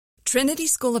Trinity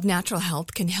School of Natural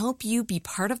Health can help you be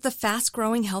part of the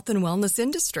fast-growing health and wellness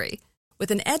industry.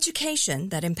 With an education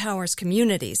that empowers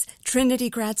communities, Trinity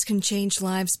grads can change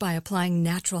lives by applying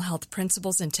natural health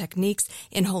principles and techniques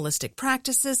in holistic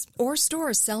practices or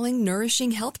stores selling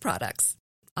nourishing health products.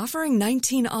 Offering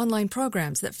 19 online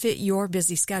programs that fit your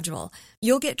busy schedule,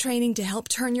 you'll get training to help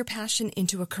turn your passion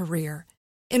into a career.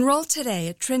 Enroll today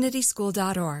at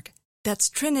trinityschool.org. That's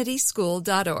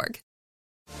trinityschool.org.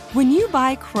 When you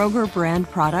buy Kroger brand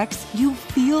products, you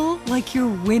feel like you're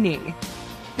winning.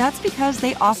 That's because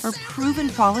they offer proven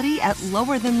quality at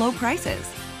lower than low prices.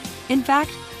 In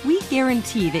fact, we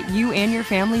guarantee that you and your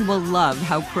family will love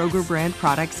how Kroger brand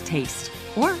products taste,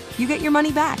 or you get your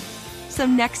money back. So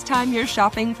next time you're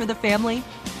shopping for the family,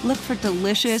 look for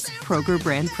delicious Kroger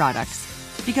brand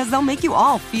products, because they'll make you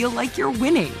all feel like you're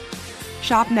winning.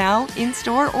 Shop now,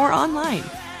 in-store, or online.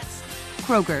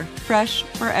 Kroger, fresh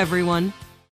for everyone.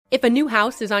 If a new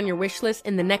house is on your wish list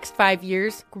in the next 5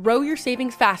 years, grow your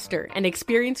savings faster and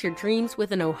experience your dreams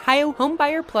with an Ohio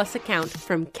Homebuyer Plus account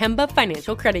from Kemba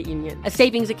Financial Credit Union. A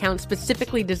savings account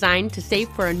specifically designed to save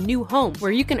for a new home,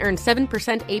 where you can earn 7%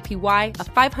 APY,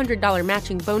 a $500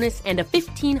 matching bonus, and a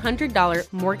 $1,500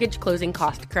 mortgage closing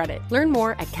cost credit. Learn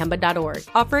more at Kemba.org.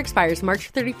 Offer expires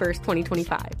March 31st,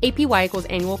 2025. APY equals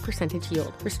annual percentage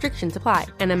yield. Restrictions apply.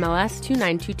 NMLS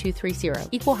 292230.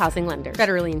 Equal housing lender.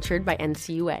 Federally insured by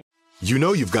NCUA. You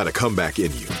know you've got a comeback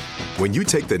in you. When you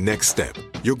take the next step,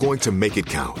 you're going to make it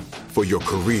count. For your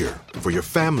career, for your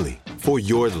family, for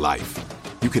your life.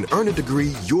 You can earn a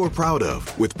degree you're proud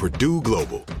of with Purdue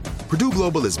Global. Purdue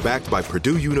Global is backed by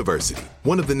Purdue University,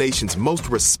 one of the nation's most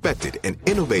respected and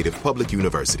innovative public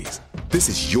universities. This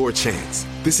is your chance.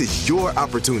 This is your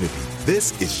opportunity.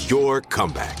 This is your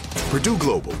comeback. Purdue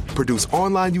Global, Purdue's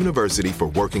online university for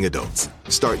working adults.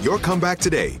 Start your comeback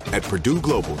today at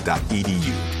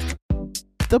purdueglobal.edu.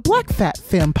 The Black Fat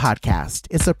Femme Podcast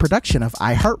is a production of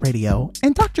iHeartRadio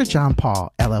and Dr. John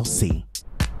Paul, LLC.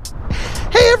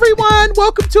 Hey everyone,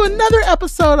 welcome to another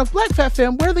episode of Black Fat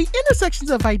Femme, where the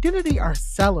intersections of identity are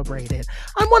celebrated.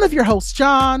 I'm one of your hosts,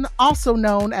 John, also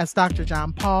known as Dr.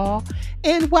 John Paul.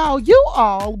 And while you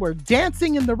all were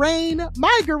dancing in the rain,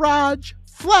 my garage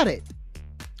flooded.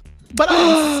 But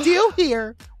I'm still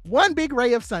here, one big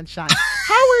ray of sunshine.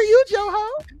 How are you, Joho?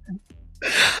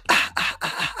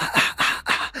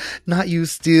 Not you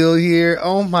still here.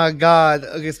 Oh my God.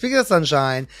 Okay, speaking of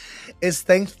sunshine, it's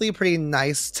thankfully pretty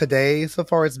nice today. So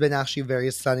far, it's been actually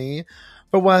very sunny.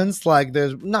 For once, like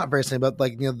there's not very sunny, but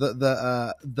like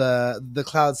the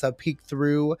clouds have peeked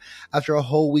through after a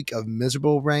whole week of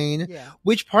miserable rain,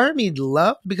 which part of me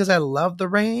loved because I love the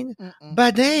rain.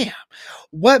 But damn,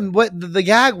 what the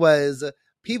gag was.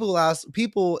 People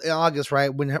in August, right,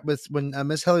 when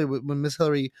Miss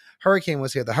Hillary hurricane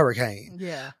was here, the hurricane.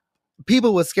 Yeah.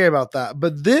 People were scared about that.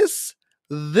 But this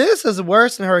is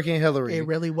worse than Hurricane Hillary. It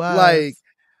really was. Like,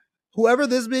 whoever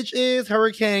this bitch is,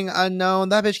 Hurricane Unknown,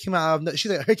 that bitch came out of,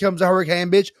 she's like, here comes a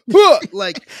hurricane, bitch.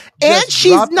 Like, and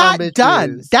she's not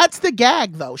done. That's the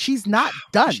gag, though. She's not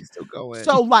done. She's still going.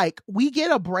 So, like, we get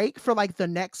a break for like the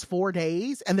next 4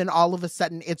 days, and then all of a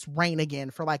sudden it's rain again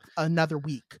for like another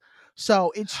week.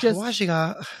 So it's just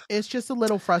it's just a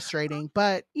little frustrating,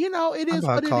 but you know it is. I'm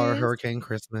about to call her Hurricane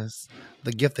Christmas,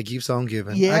 the gift that keeps on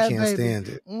giving. Yeah, I can't stand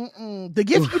it. The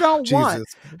gift you don't want.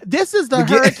 This is the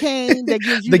hurricane that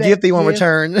gives you the gift that you want to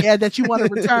return. Yeah, that you want to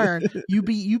return.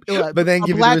 But then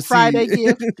give Black you the Friday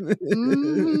gift.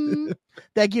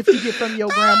 That gift you get from your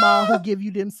grandma who give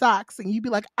you them socks, and you be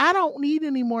like, I don't need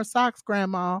any more socks,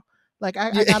 Grandma. Like,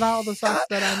 I got all the socks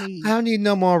that I need. I don't need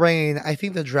no more rain. I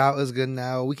think the drought is good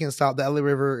now. We can stop. The LA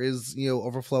River is,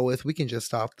 overflow with. We can just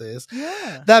stop this.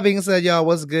 Yeah. That being said, y'all,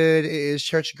 what's good? It is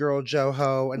Church Girl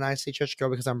Joho. And I say Church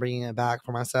Girl because I'm bringing it back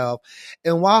for myself.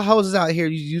 And while hoes is out here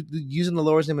using the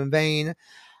Lord's name in vain,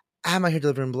 I'm out here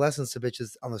delivering blessings to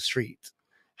bitches on the street.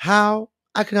 How?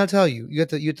 I cannot tell you. You have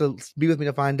to be with me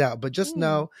to find out. But just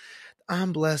know,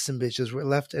 I'm blessing bitches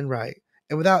left and right.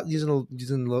 And without using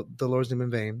the Lord's name in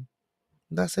vain.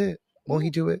 That's it. Won't he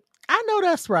do it? I know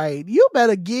that's right. You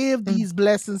better give these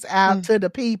blessings out to the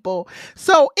people.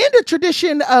 So in the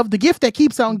tradition of the gift that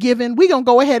keeps on giving, we're going to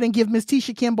go ahead and give Miss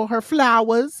Tisha Kimball her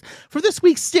flowers for this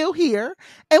week's Still Here.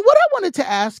 And what I wanted to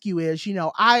ask you is,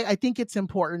 I think it's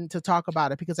important to talk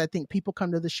about it because I think people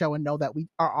come to the show and know that we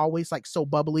are always like so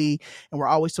bubbly and we're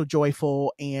always so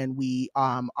joyful. And we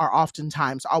are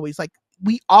oftentimes always like,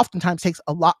 we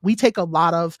take a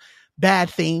lot of bad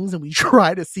things and we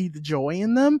try to see the joy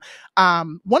in them.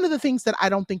 One of the things that I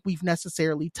don't think we've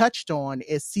necessarily touched on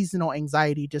is seasonal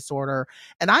anxiety disorder.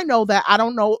 And I know that I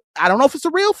don't know if it's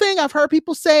a real thing. I've heard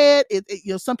people say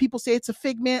it. Some people say it's a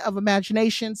figment of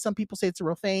imagination. Some people say it's a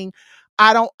real thing.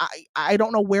 I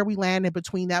don't know where we land in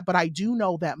between that, but I do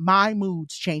know that my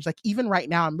moods change. Like even right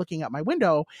now, I'm looking out my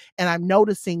window and I'm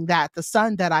noticing that the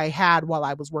sun that I had while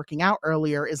I was working out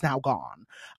earlier is now gone.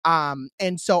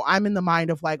 And so I'm in the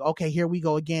mind of like, okay, here we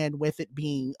go again with it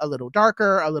being a little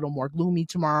darker, a little more gloomy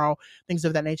tomorrow, things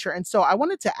of that nature. And so I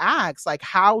wanted to ask, like,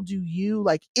 how do you,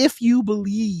 like, if you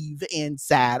believe in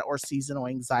SAD or seasonal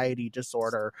anxiety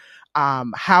disorder,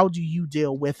 how do you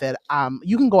deal with it?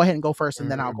 You can go ahead and go first,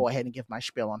 and then I'll go ahead and give my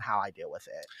spiel on how I deal with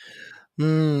it.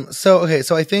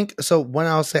 So I think when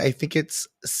I'll say I think it's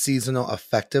seasonal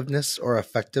affectiveness or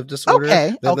affective disorder.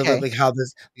 Okay. Like how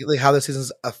the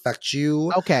seasons affect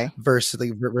you. Okay. Versus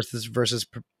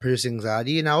producing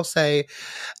anxiety, and I'll say,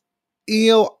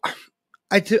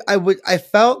 I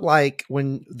felt like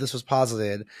when this was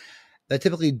posited, I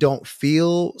typically don't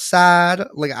feel sad.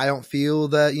 Like I don't feel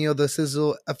that, the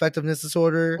seasonal affectiveness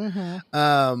disorder.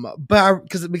 But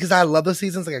because I love the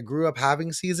seasons, like I grew up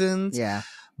having seasons. Yeah.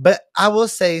 But I will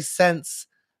say since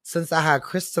I had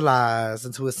crystallized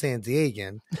into a San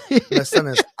Diegan, the sun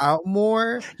is out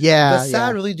more. Yeah. The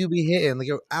sad really do be hitting. Like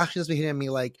it actually just be hitting me.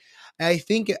 Like I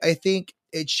think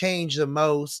it changed the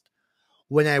most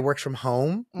when I worked from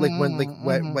home. Like when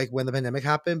the pandemic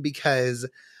happened, because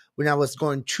when I was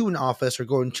going to an office or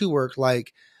going to work,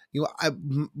 like,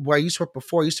 where I used to work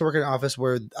before, I used to work in an office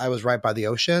where I was right by the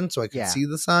ocean, so I could see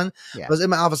the sun. Yeah. I was in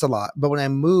my office a lot. But when I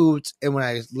moved and when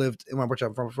I lived and when I worked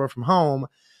from home,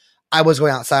 I was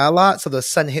going outside a lot. So the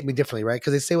sun hit me differently, right?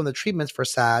 Because they say when the treatments for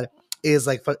SAD is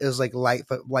like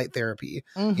light therapy,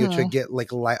 to get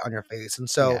like light on your face. And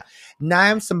so now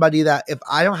I'm somebody that if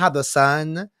I don't have the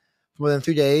sun for more than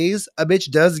 3 days, a bitch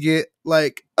does get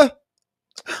like,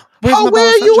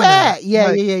 where you at?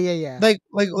 Yeah. Like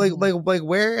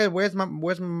where's my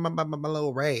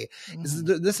little ray?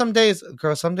 There's some days,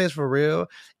 girl. Some days for real.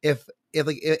 If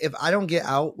I don't get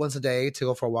out once a day to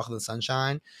go for a walk in the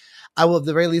sunshine, I will at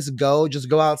the very least go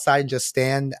outside and just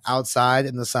stand outside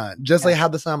in the sun, just like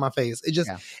have the sun on my face. It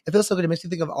feels so good. It makes me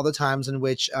think of all the times in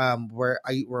which where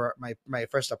my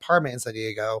first apartment in San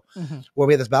Diego, where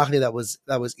we had this balcony that was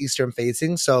eastern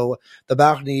facing. So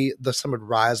the sun would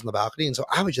rise on the balcony, and so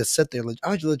I would just sit there.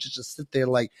 I would just sit there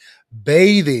like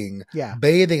bathing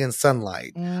in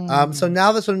sunlight. So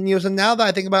now that's when so now that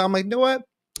I think about it, I'm like, you know what?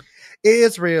 It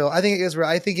is real. I think it is real.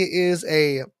 I think it is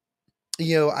a,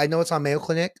 I know it's on Mayo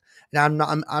Clinic. Now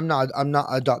I'm not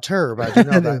a doctor, but I do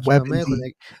know that from Mayo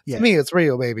Clinic. To me, it's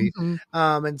real, baby.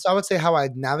 And so I would say how I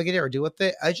navigate it or deal with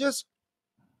it, I just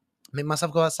make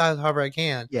myself go outside however I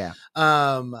can. Yeah.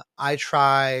 I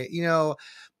try,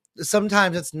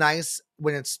 sometimes it's nice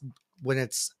when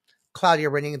it's cloudy or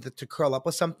raining to curl up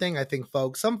with something. I think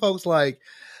some folks don't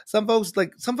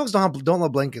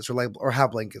love blankets or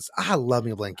have blankets. I love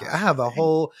me a blanket. I have a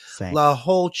whole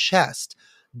chest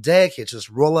decades just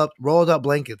rolled up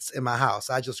blankets in my house.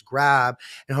 I just grab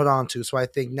and hold on to. So I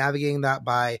think navigating that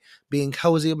by being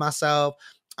cozy with myself.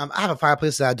 I have a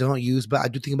fireplace that I don't use, but I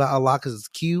do think about it a lot because it's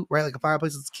cute, right? Like a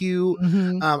fireplace is cute.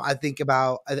 I think a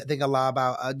lot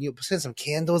about putting some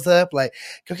candles up. Like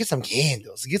go get some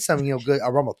candles, get some good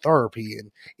aromatherapy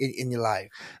in your life.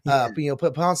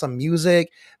 Put on some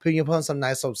music, put on some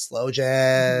nice old slow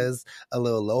jazz, a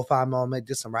little lo-fi moment,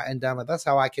 just some writing down. Like that's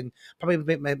how I can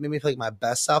probably make me feel like my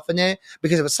best self in it.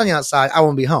 Because if it's sunny outside, I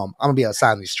won't be home. I'm gonna be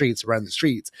outside in the streets, around the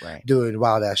streets, doing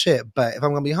wild ass shit. But if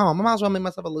I'm gonna be home, I might as well make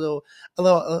myself a little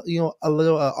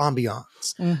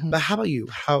ambiance. But how about you?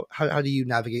 How do you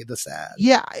navigate the SAD?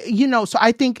 Yeah, so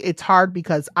I think it's hard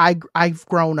because I've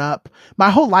grown up, my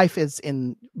whole life is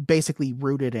basically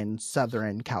rooted in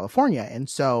Southern California, and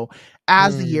so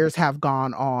as the years have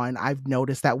gone on, I've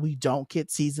noticed that we don't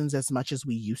get seasons as much as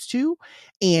we used to.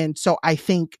 And so I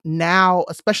think now,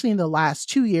 especially in the last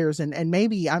 2 years, and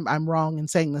maybe I'm wrong in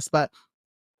saying this, but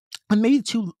maybe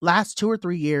last 2 or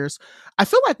 3 years, I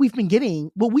feel like we've been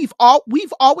getting, we've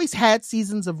always had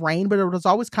seasons of rain, but it was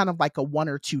always kind of like a 1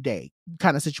 or 2 day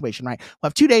kind of situation, right? We'll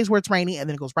have 2 days where it's raining and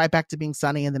then it goes right back to being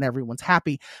sunny and then everyone's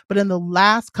happy. But in the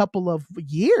last couple of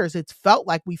years, it's felt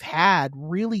like we've had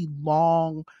really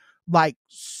long, like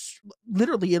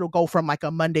literally it'll go from like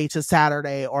a Monday to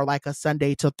Saturday or like a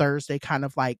Sunday to Thursday kind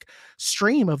of like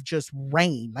stream of just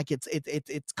rain. Like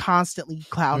it's constantly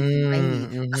cloudy and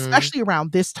rainy, especially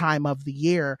around this time of the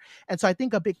year. And so I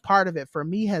think a big part of it for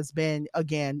me has been,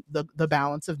 again, the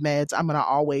balance of meds. I'm going to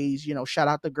always, shout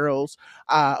out the girls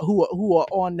who are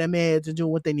on the meds and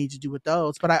doing what they need to do with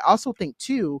those. But I also think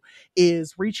too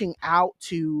is reaching out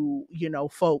to,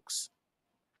 folks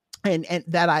and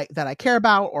that I care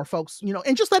about, or folks,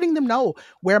 and just letting them know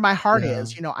where my heart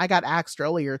is. I got asked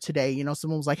earlier today,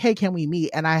 someone was like, hey, can we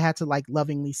meet? And I had to like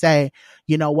lovingly say,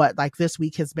 you know what, like this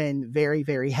week has been very,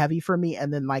 very heavy for me.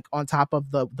 And then like on top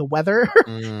of the weather,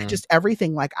 just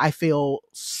everything, like I feel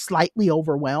slightly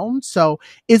overwhelmed. So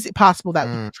is it possible that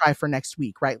we can try for next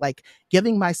week? Right. Like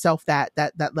giving myself that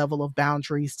level of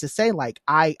boundaries to say like,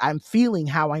 I'm feeling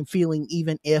how I'm feeling,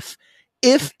 even if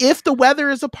the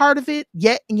weather is a part of it,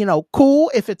 yet,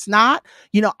 cool. If it's not,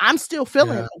 I'm still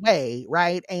feeling the way.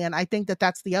 Right. And I think that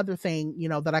that's the other thing,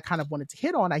 that I kind of wanted to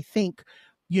hit on. I think,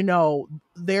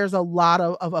 there's a lot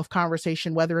of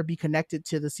conversation, whether it be connected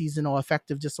to the seasonal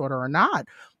affective disorder or not,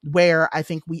 where I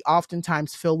think we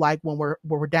oftentimes feel like when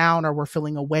we're down or we're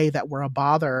feeling a way that we're a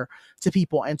bother to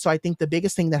people. And so I think the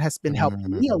biggest thing that has been helping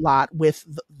me a lot with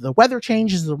the weather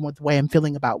changes and with the way I'm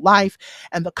feeling about life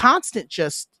and the constant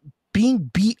just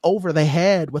being beat over the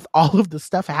head with all of the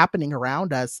stuff happening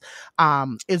around us,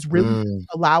 is really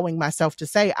allowing myself to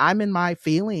say, I'm in my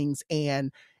feelings.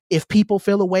 And if people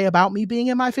feel a way about me being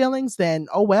in my feelings, then,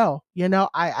 oh, well,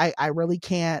 I really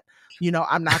can't,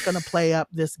 I'm not going to play up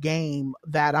this game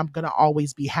that I'm going to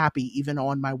always be happy, even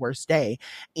on my worst day.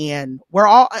 And we're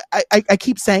all, I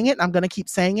keep saying it, and I'm going to keep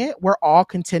saying it. We're all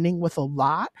contending with a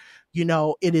lot.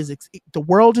 It is, the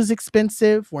world is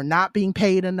expensive. We're not being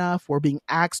paid enough. We're being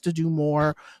asked to do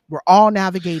more. We're all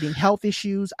navigating health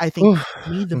issues. I think for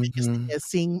me, the biggest thing is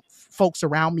seeing folks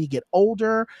around me get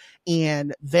older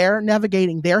and they're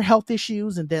navigating their health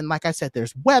issues. And then, like I said,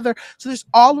 there's weather. So there's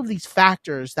all of these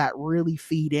factors that really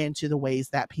feed into the ways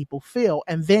that people feel.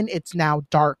 And then it's now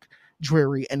dark,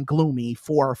 dreary, and gloomy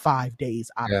 4 or 5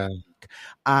 days out of the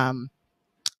week.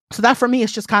 So that for me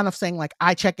is just kind of saying, like,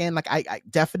 I check in, like I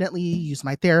definitely use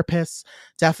my therapist,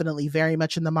 definitely very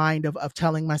much in the mind of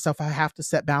telling myself I have to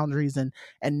set boundaries and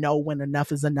know when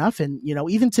enough is enough. And,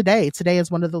 even today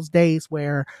is one of those days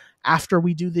where after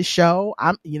we do this show,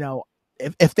 I'm,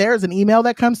 if there's an email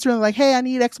that comes through and like, hey, I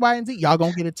need X, Y, and Z, y'all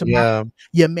gonna get it tomorrow.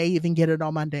 You may even get it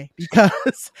on Monday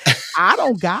because I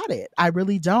don't got it. I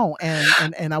really don't.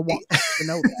 And I want to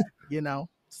know that,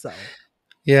 so.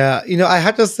 Yeah, I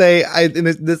have to say,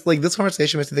 this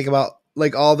conversation makes me think about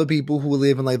like all the people who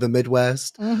live in like the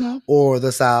Midwest or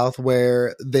the South,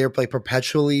 where they're like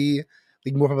perpetually,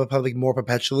 like more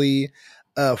perpetually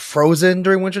frozen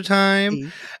during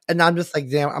wintertime. And I'm just like,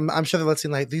 damn, I'm sure they're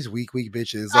listening like these weak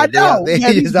bitches. Like, I know.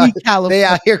 They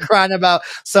out here crying about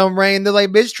some rain. They're like,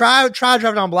 bitch, try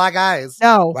driving on black ice.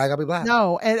 No. Why I gotta be black?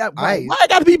 No. And why I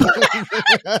gotta be black?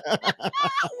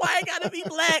 Why I gotta be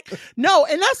black? No,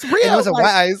 and that's real. It's white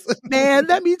ice. Man,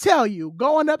 let me tell you,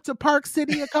 going up to Park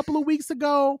City a couple of weeks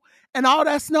ago and all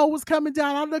that snow was coming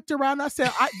down, I looked around, I said,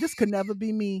 this could never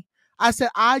be me. I said,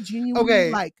 I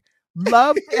genuinely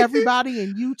love everybody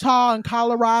in Utah and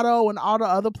Colorado and all the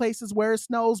other places where it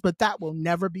snows, but that will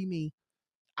never be me.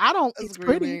 It's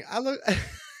pretty. I look,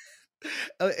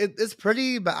 it's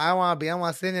pretty, but I want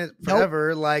to sit in it forever.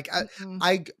 Nope. Like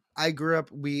I grew up.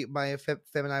 My fam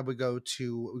and I would go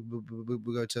to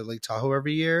Lake Tahoe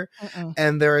every year,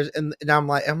 and I'm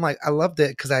like I loved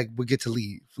it because I would get to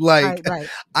leave. Like right.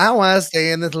 I want to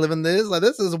stay in this, live in this. Like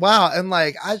this is wild, and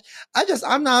like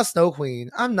I'm not a snow queen.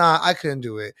 I couldn't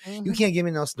do it. You can't give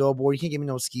me no snowboard. You can't give me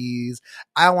no skis.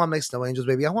 I want to make snow angels,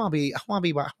 baby. I want to be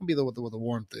the with the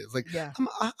warmth is. Like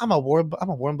I'm a warm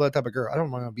blood type of girl. I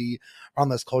don't want to be on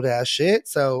this cold ass shit.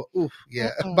 So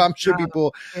but I'm sure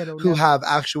people who have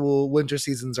actual winter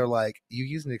seasons are like,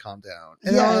 you just need to calm down.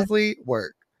 And honestly,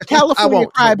 work. California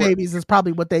crybabies is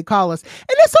probably what they call us.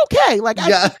 And it's okay. Like,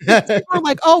 people are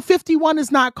like, 51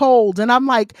 is not cold. And I'm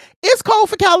like, it's cold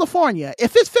for California.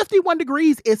 If it's 51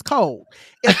 degrees, it's cold.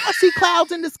 If I see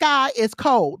clouds in the sky, it's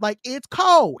cold. Like, it's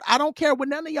cold. I don't care what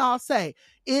none of y'all say.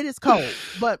 It is cold.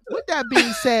 But with that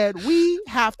being said, we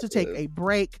have to take a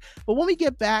break. But when we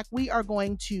get back, we are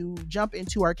going to jump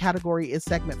into our category is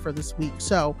segment for this week.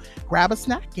 So grab a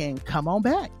snack and come on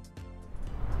back.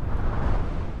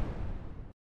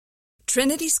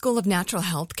 Trinity School of Natural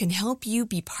Health can help you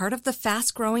be part of the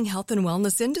fast-growing health and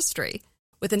wellness industry.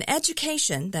 With an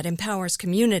education that empowers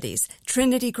communities,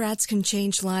 Trinity grads can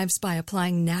change lives by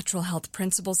applying natural health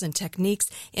principles and techniques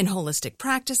in holistic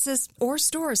practices or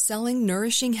stores selling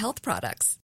nourishing health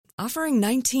products. offering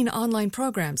 19 online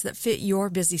programs that fit your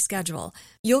busy schedule.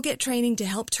 You'll get training to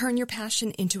help turn your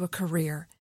passion into a career.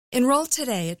 Enroll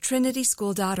today at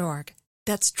trinityschool.org.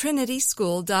 That's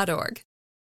trinityschool.org.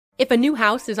 If a new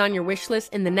house is on your wish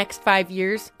list in the next 5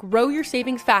 years, grow your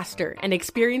savings faster and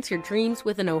experience your dreams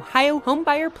with an Ohio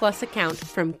Homebuyer Plus account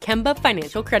from Kemba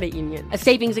Financial Credit Union. A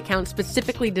savings account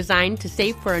specifically designed to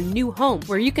save for a new home,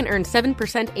 where you can earn 7%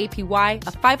 APY,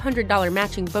 a $500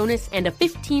 matching bonus, and a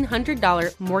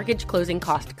 $1,500 mortgage closing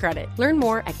cost credit. Learn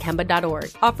more at Kemba.org.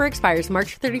 Offer expires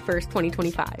March 31st,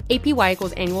 2025. APY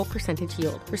equals annual percentage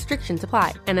yield. Restrictions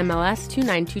apply. NMLS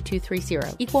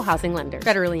 292230. Equal housing lender.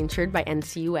 Federally insured by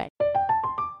NCUA.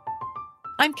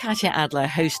 I'm Katya Adler,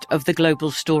 host of The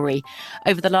Global Story.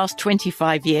 Over the last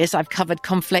 25 years, I've covered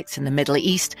conflicts in the Middle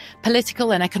East,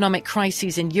 political and economic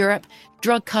crises in Europe,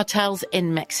 drug cartels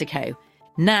in Mexico.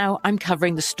 Now I'm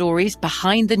covering the stories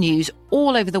behind the news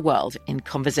all over the world in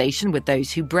conversation with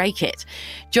those who break it.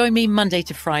 Join me Monday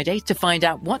to Friday to find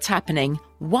out what's happening,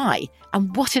 why,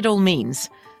 and what it all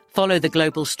means. Follow The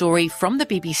Global Story from the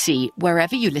BBC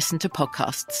wherever you listen to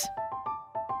podcasts.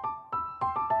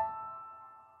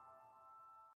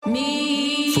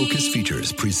 Focus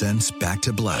Features presents Back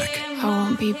to Black. I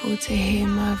want people to hear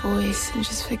my voice and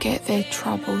just forget their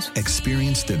troubles.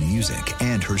 Experience the music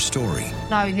and her story.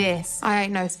 Know this, I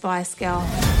ain't no Spice Girl.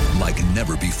 Like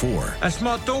never before. That's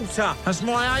my daughter. That's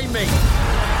my Amy.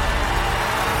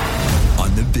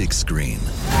 On the big screen.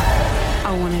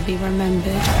 I want to be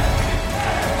remembered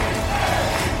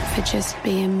for just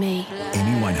being me.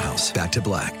 Amy Winehouse, Back to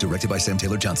Black. Directed by Sam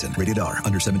Taylor Johnson. Rated R.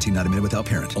 Under 17, not a minute without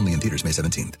parent. Only in theaters May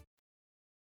 17th.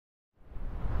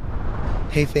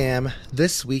 Hey fam,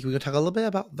 this week we're going to talk a little bit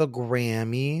about the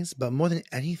Grammys, but more than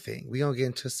anything, we're going to get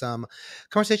into some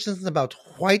conversations about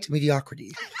white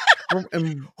mediocrity.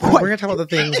 And we're going to talk about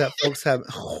the things that folks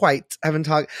haven't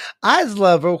talked. I just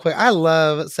love, real quick, I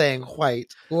love saying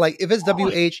white. Like, if it's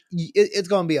WH, it's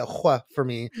going to be a wha for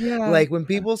me. Yeah. Like, when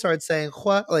people start saying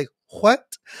wha, like, what?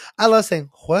 I love saying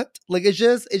what. Like, it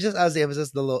just adds the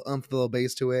emphasis, the little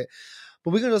bass to it.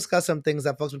 But we're going to discuss some things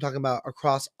that folks have been talking about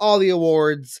across all the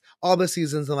awards, all the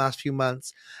seasons in the last few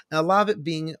months. And a lot of it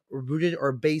being rooted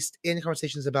or based in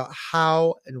conversations about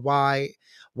how and why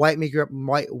white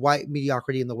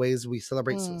mediocrity in the ways we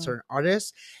celebrate certain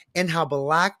artists, and how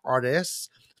Black artists,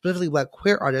 specifically Black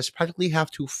queer artists, practically have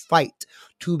to fight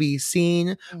to be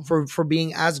seen for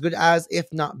being as good as, if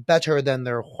not better than,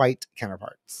 their white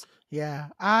counterparts. Yeah,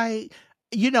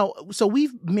 so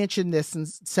we've mentioned this in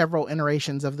several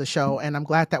iterations of the show, and I'm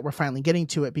glad that we're finally getting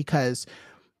to it because,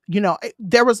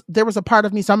 there was a part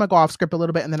of me, so I'm gonna go off script a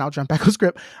little bit and then I'll jump back on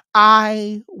script.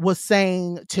 I was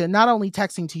saying to not only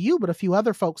texting to you, but a few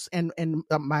other folks in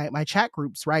my chat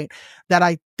groups, right, that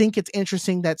I think it's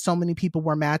interesting that so many people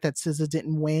were mad that SZA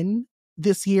didn't win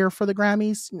this year for the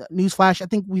Grammys. Newsflash, I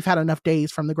think we've had enough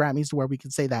days from the Grammys to where we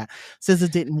can say that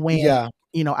SZA didn't win. Yeah.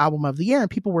 Album of the year, and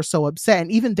people were so upset.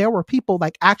 And even there were people,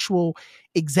 like actual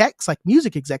execs, like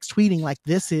music execs, tweeting like,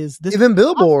 this even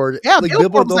Billboard. Yeah, like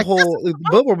Billboard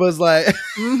Billboard was like,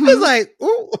 was like,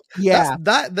 ooh, yeah,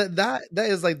 that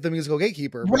is like the musical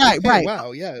gatekeeper. Right.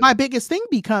 Wow, yeah. My biggest thing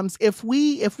becomes if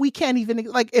we can't even,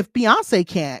 like, if Beyonce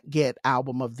can't get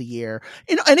album of the year,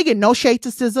 and again, no shade to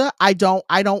SZA.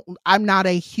 I'm not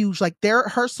a huge, like,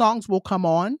 her songs will come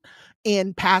on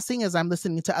in passing as I'm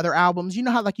listening to other albums. You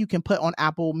know how, like, you can put on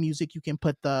Apple Music, you can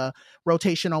put the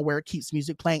rotation on where it keeps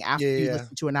music playing after you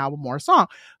listen to an album or a song.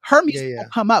 Her music will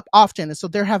come up often. And so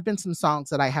there have been some songs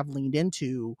that I have leaned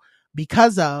into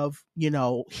because of,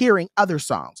 hearing other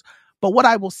songs. But what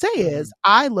I will say is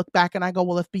I look back and I go,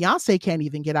 well, if Beyonce can't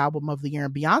even get album of the year,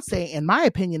 and Beyonce, in my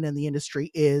opinion, in the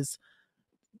industry is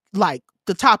like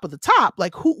the top of the top,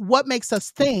 like what makes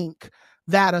us think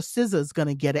that a SZA is going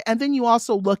to get it? And then you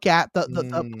also look at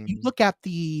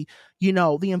the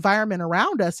environment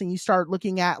around us, and you start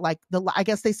looking at, like, I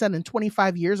guess they said in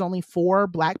 25 years, only 4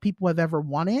 Black people have ever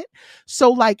won it. So,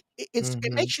 like,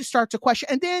 it makes you start to question.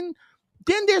 And then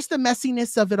there's the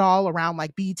messiness of it all around,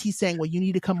 like BET saying, well, you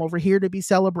need to come over here to be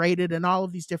celebrated and all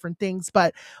of these different things.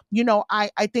 But,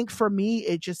 I think for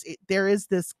me, there is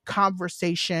this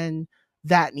conversation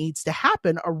that needs to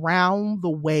happen around the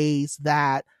ways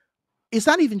that it's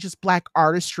not even just Black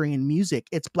artistry and music,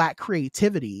 it's Black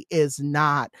creativity is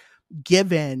not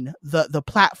given the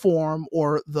platform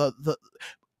or so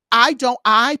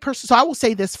I will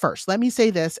say this first. Let me say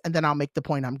this, and then I'll make the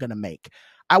point I'm going to make.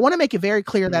 I want to make it very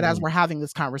clear that as we're having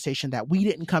this conversation, that we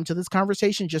didn't come to this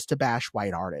conversation just to bash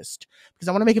white artists, because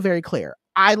I want to make it very clear.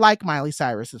 I like Miley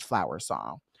Cyrus's Flower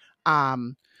song.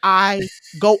 I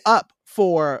go up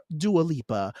for Dua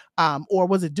Lipa, or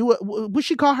was it would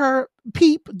she call her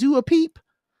Peep? Dua Peep?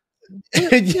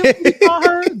 We call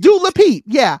her Dula Peep.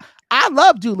 Yeah. I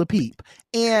love Dula Peep.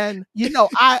 And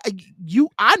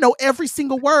I know every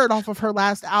single word off of her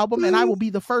last album, and I will be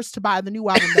the first to buy the new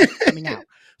album that's coming out.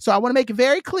 So I want to make it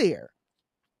very clear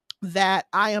that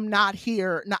I am not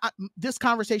here. This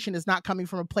conversation is not coming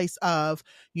from a place of,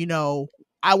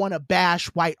 I want to bash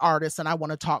white artists and I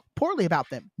want to talk poorly about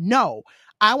them. No,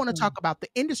 I want to talk about the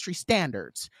industry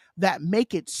standards that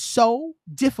make it so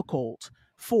difficult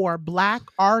for Black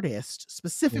artists,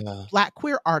 specifically Black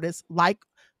queer artists like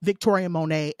Victoria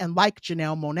Monet and like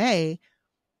Janelle Monáe,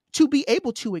 to be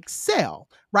able to excel,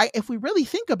 right? If we really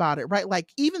think about it, right? Like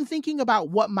even thinking about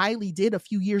what Miley did a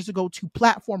few years ago to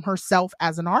platform herself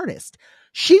as an artist,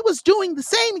 she was doing the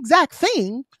same exact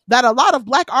thing that a lot of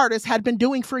Black artists had been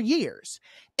doing for years.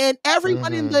 And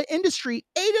everyone in the industry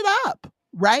ate it up,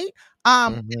 right?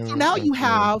 So now you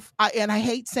have, and I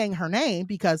hate saying her name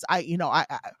because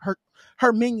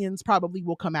her minions probably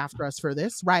will come after us for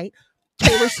this, right?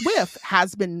 Taylor Swift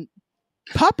has been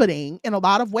puppeting in a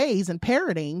lot of ways and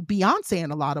parroting Beyonce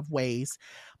in a lot of ways.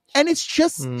 And it's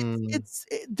just, it's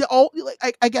the old,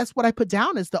 I guess what I put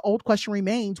down is the old question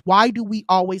remains, why do we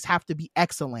always have to be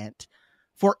excellent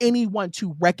for anyone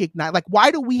to recognize? Like, why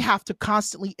do we have to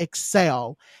constantly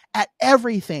excel at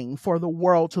everything for the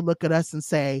world to look at us and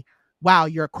say, wow,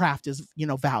 your craft is,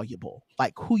 valuable.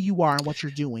 Like who you are and what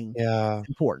you're doing is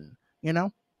important,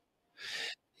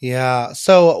 Yeah.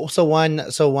 So one,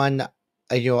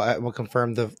 I will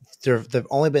confirm there've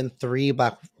only been 3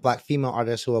 black female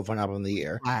artists who have won Album of the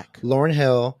Year. Lauryn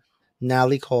Hill,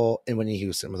 Natalie Cole, and Whitney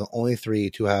Houston were the only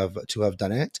 3 to have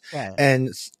done it. Yeah.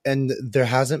 And there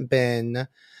hasn't been,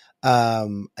 I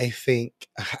think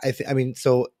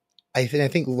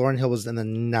Lauryn Hill was in the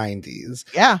 90s.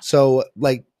 Yeah. So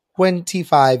like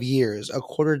 25 years, a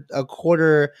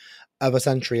quarter of a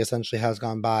century essentially has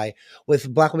gone by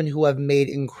with Black women who have made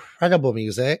incredible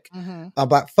music,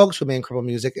 Black folks who made incredible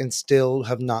music and still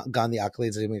have not gotten the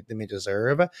accolades they may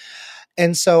deserve.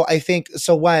 And so I think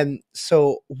when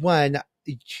to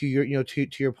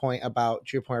your point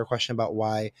or question about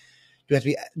why do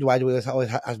we always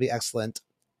have to be excellent?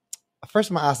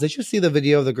 First, I'm gonna ask, did you see the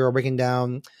video of the girl breaking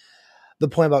down the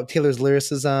point about Taylor's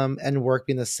lyricism and work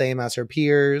being the same as her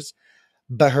peers?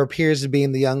 But her peers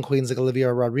being the young queens like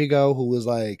Olivia Rodrigo, who was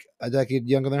like a decade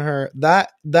younger than her.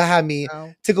 That had me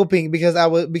tickle pink because it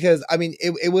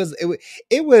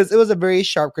was a very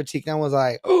sharp critique. And I was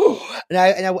like, oh,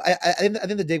 I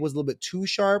think the dig was a little bit too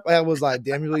sharp. I was like,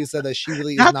 damn, you really said that she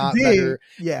really is not better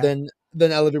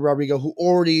than Olivia Rodrigo, who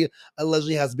already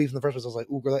allegedly has beef in the first place. I was like,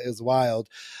 ooh, girl, that is wild.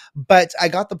 But I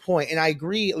got the point, and I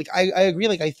agree. Like I agree.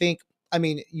 Like I think. I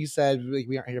mean, you said like,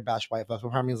 we aren't here to bash white folks,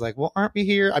 but part of me is like, well, aren't we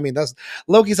here? I mean, that's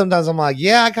low-key. Sometimes I'm like,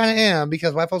 yeah, I kind of am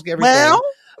because white folks get everything.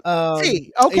 Well,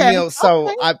 okay.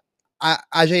 So I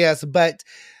JS, but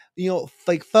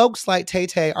like folks like Tay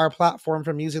Tay are a platform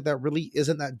for music that really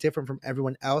isn't that different from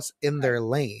everyone else in their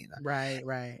lane.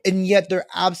 Right. And yet they're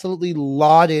absolutely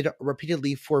lauded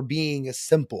repeatedly for being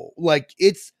simple. Like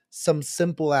it's some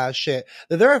simple ass shit.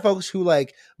 There are folks who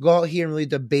like go out here and really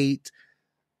debate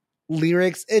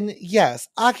lyrics, and yes,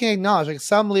 I can acknowledge like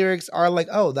some lyrics are like,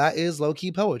 oh, that is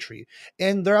low-key poetry,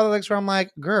 and there are other lyrics where I'm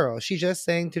like, girl, she's just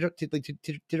saying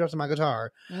teardrops on my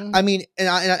guitar. I mean, and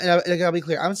I gotta be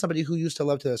clear, I'm somebody who used to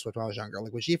love Taylor Swift when I was younger.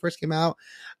 Like when she first came out,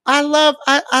 I loved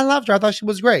her. I thought she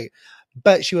was great,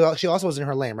 but she also was in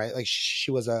her lane, right? Like she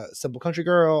was a simple country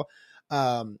girl.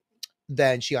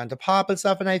 Then she got into pop and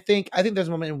stuff, and I think there's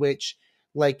a moment in which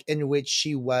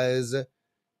she was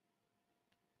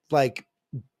like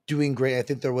doing great. I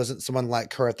think there wasn't someone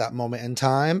like her at that moment in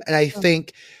time. And I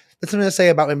think that's something to say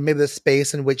about maybe the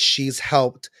space in which she's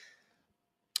helped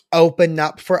open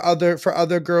up for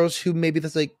other girls who maybe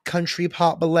there's like country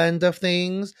pop blend of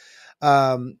things.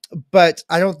 But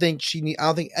I don't think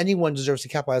anyone deserves to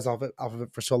capitalize off of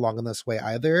it for so long in this way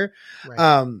either.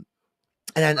 Right.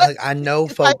 And I know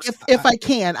folks. If I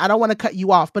can, I don't want to cut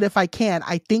you off, but if I can,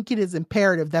 I think it is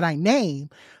imperative that I name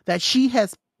that she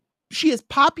has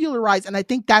popularized, and I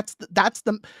think that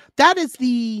is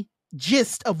the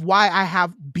gist of why I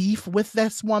have beef with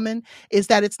this woman, is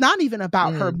that it's not even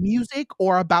about her music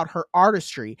or about her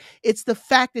artistry. It's the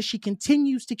fact that she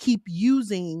continues to keep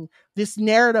using this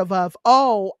narrative of,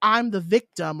 oh, I'm the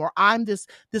victim, or I'm this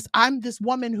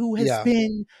woman who has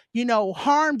been,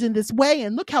 harmed in this way,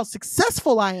 and look how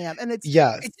successful I am. And it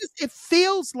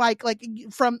feels like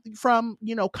from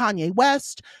Kanye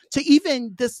West to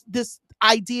even this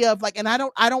idea of like, and I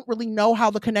don't really know how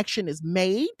the connection is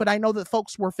made, but I know that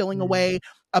folks were feeling a way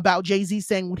about Jay-Z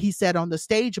saying what he said on the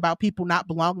stage about people not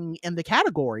belonging in the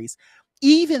categories.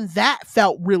 Even that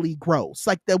felt really gross.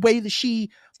 Like the way that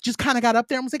she just kind of got up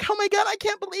there and was like, oh my God, I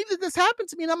can't believe that this happened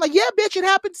to me. And I'm like, yeah, bitch, it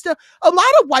happens to a lot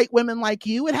of white women like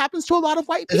you. It happens to a lot of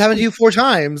white people. It happened to you 4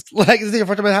 times. Like, it's the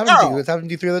first time it happened to you. It's happened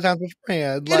to you 3 other times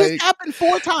beforehand. It has happened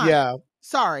 4 times. Yeah.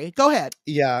 Sorry, go ahead.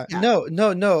 Yeah.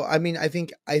 No. I mean, I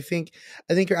think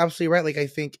you're absolutely right. Like, I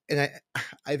think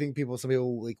some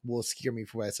people like will scare me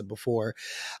for what I said before.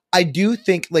 I do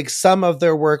think like some of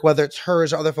their work, whether it's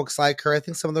hers or other folks like her, I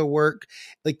think some of their work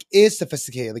like is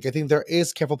sophisticated. Like, I think there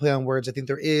is careful play on words. I think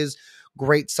there is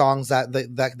great songs that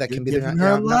can be there.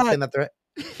 I'm not saying that they're.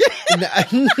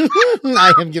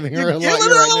 I am giving her a lot. You're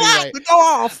right. Go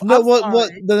off. No, what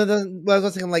I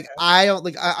was thinking, like, I don't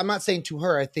like. I'm not saying to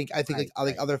her. I think right.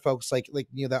 like other folks like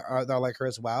that are like her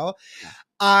as well.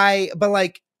 But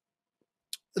like,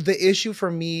 the issue for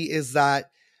me is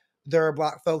that there are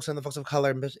Black folks and the folks of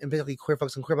color, and particularly queer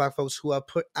folks and queer Black folks who have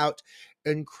put out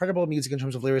incredible music in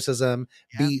terms of lyricism,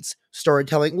 beats,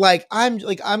 storytelling. Like,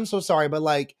 I'm so sorry, but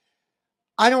like,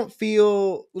 I don't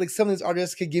feel like some of these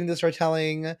artists could give me the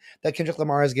storytelling that Kendrick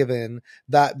Lamar has given,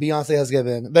 that Beyonce has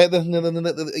given,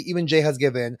 that even Jay has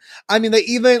given. I mean, they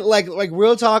even like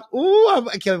real talk. Ooh,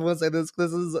 I can't even say this.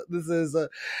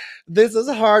 This is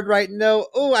hard, right? No.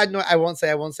 Oh, I know. I won't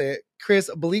say it. Chris,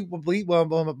 believe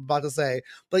what I'm about to say.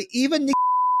 But even Nicki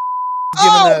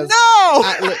has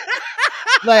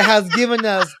given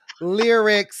us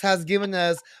lyrics, has given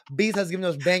us beats, has given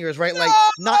us bangers, right? Like,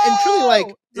 not and truly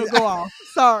like. Go on.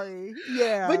 Sorry.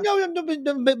 Yeah. But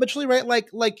truly, right?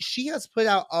 Like she has put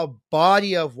out a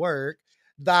body of work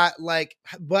that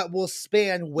but will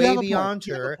span way beyond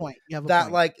her.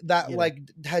 That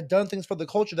had done things for the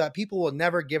culture that people will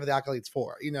never give the accolades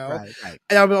for, Right.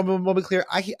 And I'm be clear,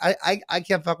 I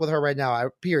can't fuck with her right now.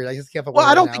 Period. I just can't fuck with her.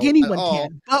 Well, I don't think anyone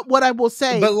can. But what I will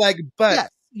say, but yes,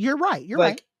 you're right. You're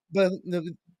right. But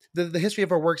the history of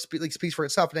her work speaks for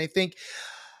itself, and I think.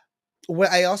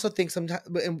 What I also think sometimes,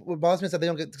 what bothers me is that they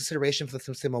don't get consideration for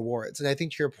the same awards. And I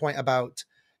think to your point about,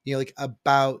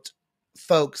 about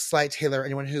folks like Taylor,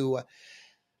 anyone who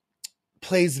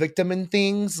plays victim in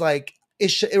things, like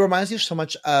it reminds you so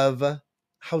much of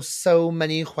how so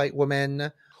many white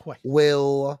women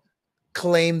will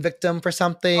claim victim for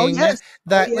something. Oh, yes.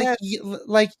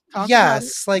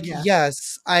 Yes,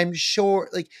 I'm sure,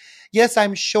 yes,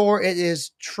 I'm sure it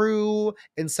is true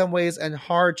in some ways and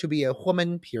hard to be a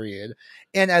woman, period.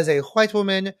 And as a white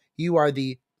woman, you are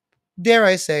the, dare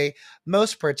I say,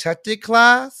 most protected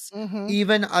class. Mm-hmm.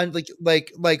 Even on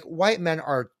like white men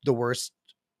are the worst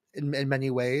in many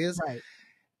ways. Right.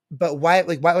 But white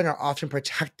women are often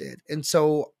protected. And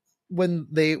so when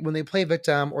they play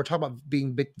victim or talk about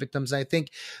being victims, and I think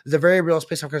there's a very real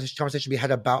space of conversation to be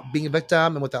had about being a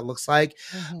victim and what that looks like.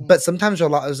 Mm-hmm. But sometimes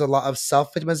there's a lot of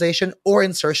self-victimization or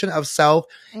insertion of self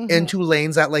into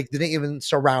lanes that didn't even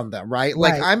surround them, right?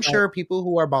 I'm sure people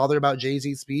who are bothered about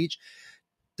Jay-Z's speech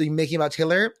making about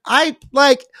Taylor,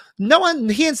 no one,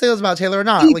 he didn't say it was about Taylor or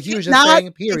not. He was just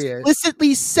saying, period.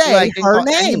 Explicitly say her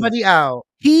name. Anybody out.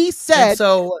 He said,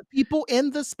 so people in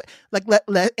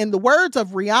the in the words of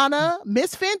Rihanna,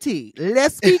 Miss Fenty,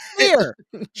 let's be clear.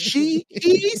 he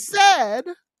said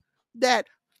that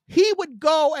he would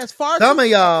go as far as some of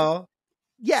y'all.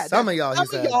 Yeah, some of y'all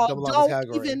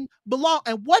don't even belong.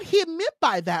 And what he meant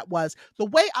by that was, the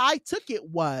way I took it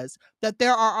was that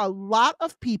there are a lot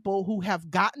of people who have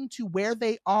gotten to where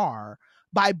they are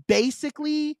by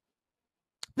basically,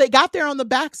 they got there on the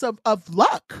backs of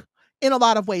luck in a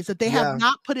lot of ways, that they have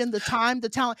not put in the time, the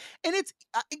talent. And it's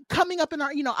coming up in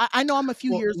our, I know I'm a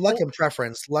few years luck and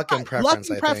preference,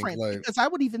 because I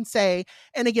would even say,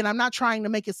 and again, I'm not trying to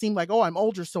make it seem like, oh, I'm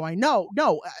older, so I know.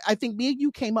 No, I think me and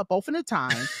you came up both in a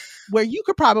time where you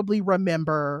could probably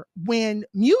remember when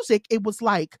music, it was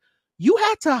like you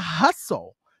had to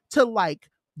hustle to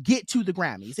get to the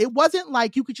Grammys. It wasn't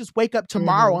like you could just wake up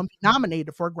tomorrow and be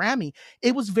nominated for a Grammy.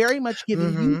 It was very much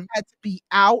given you had to be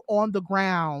out on the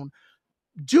ground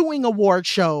doing award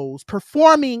shows,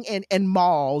 performing in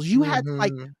malls. You had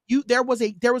there was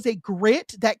a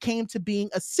grit that came to being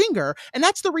a singer. And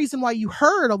that's the reason why you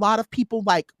heard a lot of people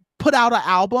put out an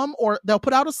album, or they'll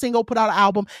put out a single, put out an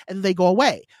album, and they go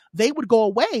away. They would go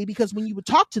away because when you would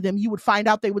talk to them, you would find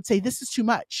out they would say, this is too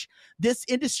much. This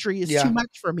industry is too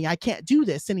much for me. I can't do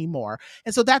this anymore.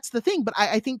 And so that's the thing. But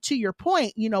I think, to your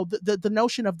point, the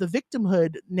notion of the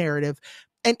victimhood narrative,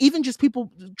 and even just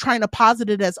people trying to posit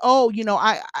it as,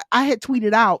 I had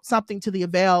tweeted out something to the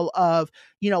avail of,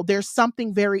 there's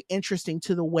something very interesting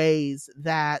to the ways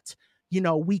that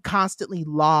we constantly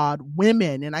laud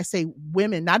women, and I say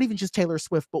women, not even just Taylor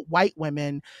Swift, but white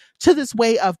women, to this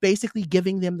way of basically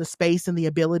giving them the space and the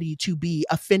ability to be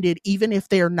offended, even if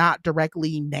they're not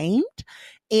directly named.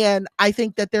 And I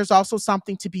think that there's also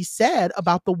something to be said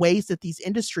about the ways that these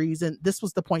industries, and this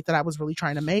was the point that I was really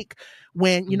trying to make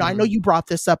when, I know you brought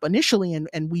this up initially and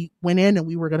we went in and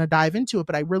we were going to dive into it,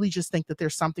 but I really just think that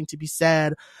there's something to be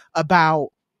said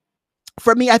about,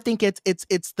 for me, I think it's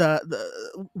the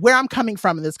where I'm coming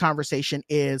from in this conversation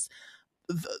is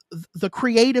the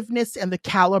creativeness and the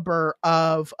caliber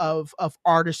of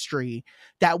artistry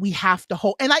that we have to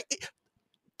hold. And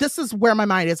this is where my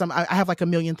mind is. I have like a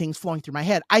million things flowing through my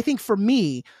head. I think for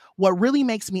me, what really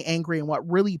makes me angry and what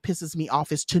really pisses me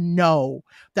off is to know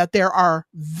that there are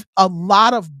a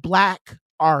lot of Black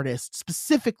artists,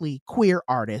 specifically queer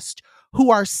artists, who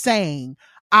are saying,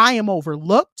 I am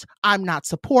overlooked. I'm not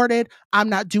supported. I'm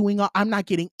not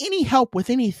getting any help with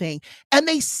anything. And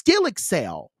they still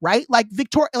excel, right? Like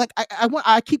Victoria, like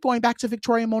I keep going back to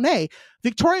Victoria Monet.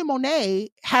 Victoria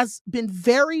Monet has been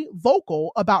very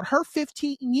vocal about her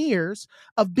 15 years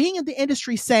of being in the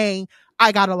industry, saying,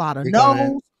 I got a lot of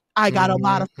no's. I got a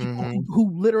lot of people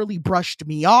who literally brushed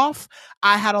me off.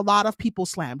 I had a lot of people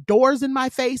slam doors in my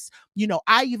face.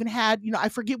 I even had, I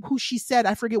forget who she said,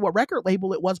 I forget what record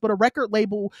label it was, but a record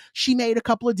label, she made a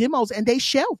couple of demos and they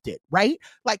shelved it, right?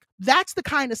 Like that's the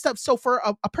kind of stuff. So for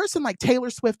a person like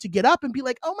Taylor Swift to get up and be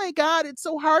like, oh my God, it's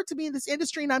so hard to be in this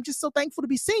industry and I'm just so thankful to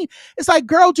be seen. It's like,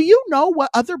 girl, do you know what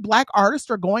other Black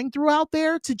artists are going through out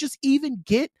there to just even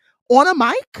get on a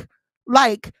mic?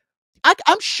 Like,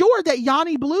 I'm sure that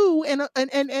Yanni Blue and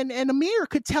Amir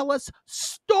could tell us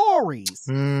stories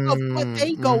of what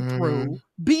they go through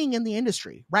being in the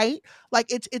industry, right? Like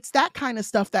it's that kind of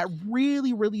stuff that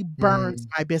really, really burns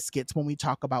my biscuits when we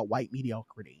talk about white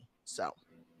mediocrity. So,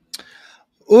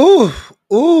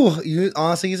 you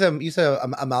honestly you said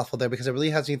a mouthful there, because it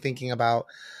really has me thinking about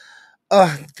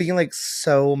thinking like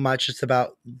so much just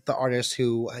about the artists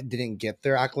who didn't get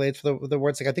their accolades for the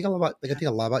awards. Like I think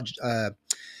a lot about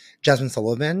Jasmine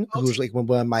Sullivan, who's like one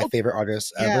of my favorite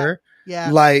artists ever.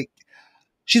 Yeah. Like,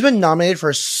 she's been nominated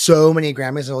for so many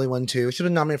Grammys and only won 2. She's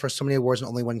been nominated for so many awards and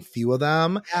only won few of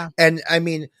them. Yeah. And I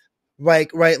mean,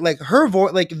 like her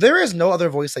voice, like there is no other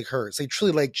voice like hers. Like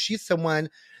truly, like she's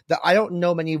someone that I don't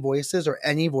know many voices or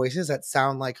any voices that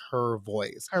sound like her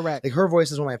voice. Correct. Like her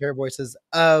voice is one of my favorite voices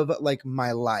of like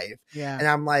my life. Yeah. And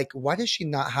I'm like, why does she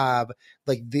not have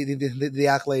like the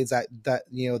accolades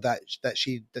that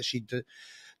she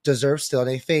deserves still? And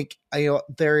I think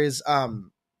there is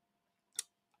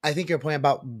I think your point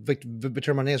about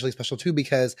Victoria Monet is really special too,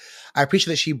 because I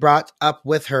appreciate that she brought up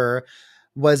with her,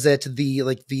 was it the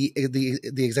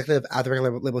executive at the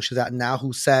record label she's at now,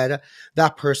 who said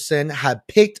that person had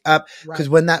picked up, because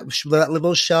when that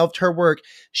label shelved her work,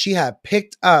 she had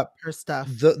picked up her stuff,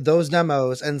 those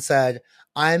demos, and said,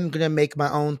 I'm gonna make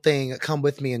my own thing, come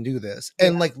with me and do this.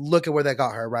 And like look at where that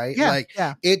got her, right?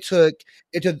 It took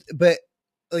but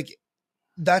like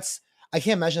I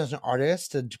can't imagine as an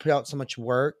artist to put out so much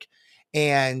work,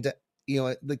 and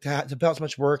like to put out so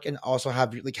much work and also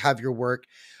have your work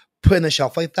put in the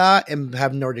shelf like that and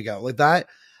have nowhere to go like that.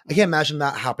 I can't imagine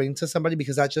that happening to somebody,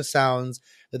 because that just sounds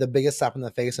like the biggest slap in the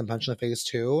face and punch in the face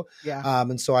too. Yeah.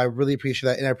 And so I really appreciate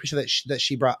that, and I appreciate that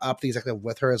she brought up the executive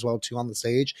with her as well too on the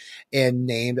stage, and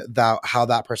named how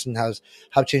that person has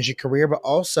changed your career, but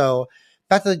also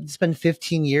the fact that you spend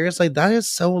 15 years, like that is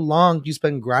so long you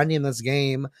spend grinding in this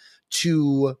game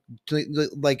to go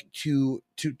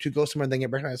somewhere and then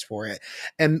get recognized for it.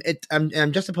 And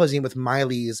I'm just opposing with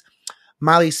Miley's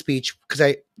speech, because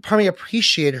I probably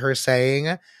appreciate her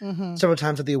saying several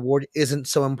times that the award isn't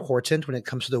so important when it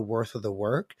comes to the worth of the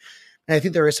work. And I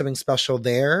think there is something special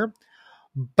there,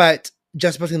 but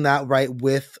just putting that right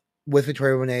with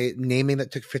Victoria Monet naming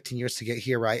that took 15 years to get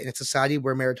here, right? In a society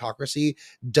where meritocracy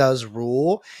does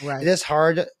rule, right, it is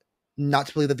hard not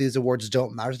to believe that these awards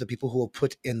don't matter to the people who will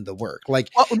put in the work. Like,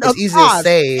 it's easy to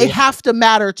say they have to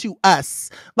matter to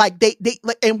us. Like they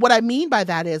like, and what I mean by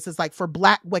that is like for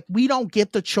Black, like we don't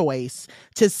get the choice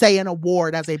to say an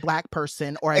award as a Black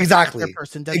person or as a Black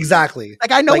person. Exactly.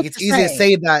 Like I know like it's easy to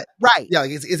say that, right? Yeah,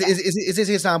 like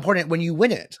it's not important when you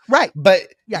win it, right? But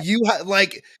you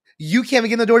can't even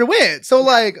get in the door to win it. So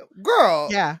like, girl,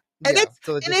 yeah. And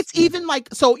it's even like,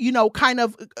 so, kind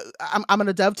of, I'm going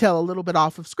to dovetail a little bit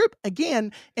off of script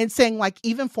again and saying like,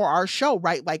 even for our show,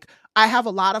 right? Like I have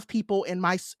a lot of people in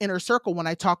my inner circle when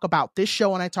I talk about this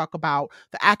show and I talk about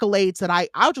the accolades that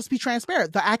I'll just be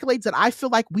transparent, the accolades that I feel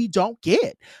like we don't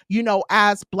get,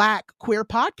 as Black queer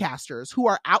podcasters who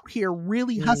are out here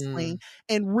really hustling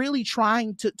and really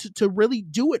trying to really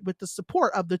do it with the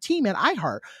support of the team at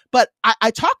iHeart. But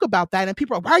I talk about that and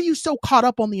people are, why are you so caught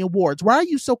up on the awards? Why are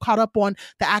you so caught up on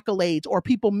the accolades or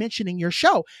people mentioning your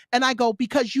show? And I go,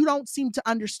 because you don't seem to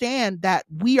understand that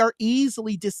we are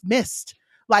easily dismissed.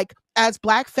 Like, as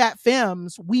Black fat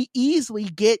femmes, we easily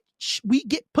get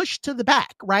pushed to the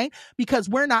back, right? Because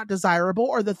we're not desirable,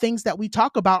 or the things that we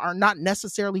talk about are not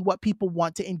necessarily what people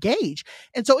want to engage.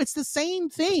 And so it's the same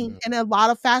thing in a lot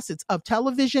of facets of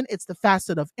television. It's the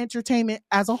facet of entertainment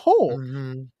as a whole.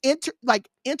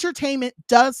 Entertainment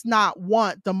does not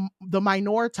want the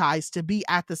minoritized to be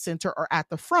at the center or at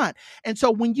the front. And so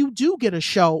when you do get a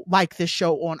show like this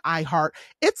show on iHeart,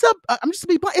 it's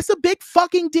a big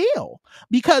fucking deal,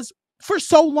 because for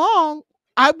so long,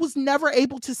 I was never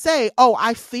able to say, oh,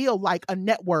 I feel like a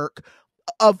network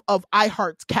of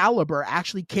iHeart's caliber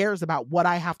actually cares about what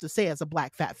I have to say as a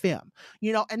Black fat femme,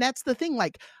 and that's the thing.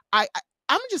 Like, I'm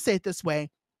gonna just say it this way.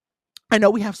 I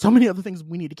know we have so many other things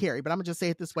we need to carry, but I'm gonna just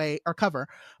say it this way, or cover,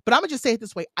 but I'm gonna just say it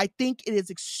this way. I think it is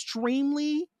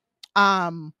extremely, I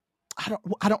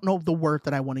don't know the word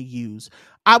that I want to use.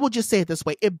 I will just say it this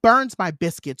way. It burns my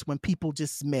biscuits when people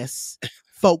dismiss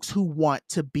folks who want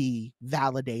to be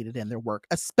validated in their work,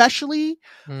 especially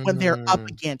when they're up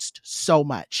against so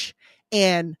much.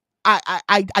 And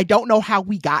I don't know how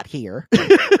we got here.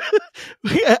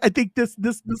 I think this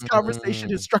conversation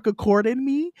has struck a chord in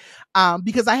me,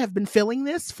 because I have been feeling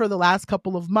this for the last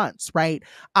couple of months, right?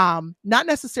 Not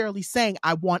necessarily saying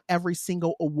I want every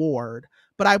single award,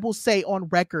 but I will say on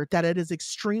record that it is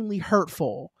extremely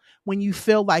hurtful when you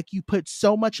feel like you put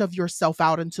so much of yourself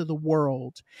out into the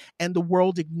world and the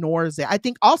world ignores it. I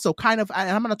think also kind of, and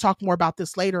I'm going to talk more about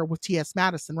this later with T.S.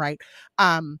 Madison, right?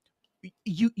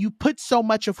 You put so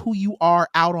much of who you are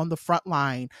out on the front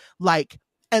line,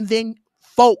 and then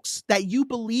folks that you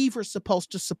believe are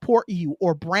supposed to support you,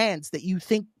 or brands that you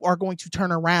think are going to turn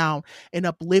around and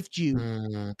uplift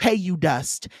you, pay you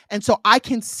dust. And so I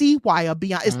can see why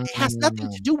it has nothing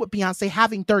to do with Beyonce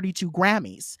having 32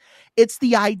 Grammys. It's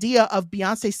the idea of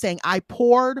Beyonce saying, I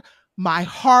poured my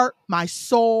heart, my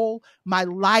soul, my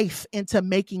life into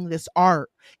making this art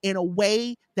in a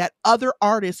way that other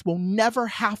artists will never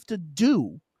have to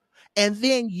do. And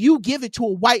then you give it to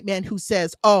a white man who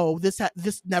says, oh, this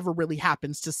never really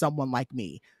happens to someone like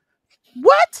me.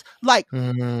 What? Like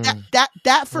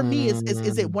that for me is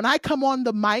it. When I come on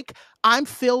the mic, I'm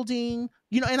fielding,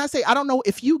 and I say, I don't know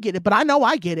if you get it, but I know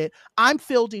I get it. I'm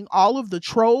fielding all of the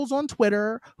trolls on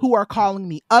Twitter who are calling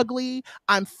me ugly.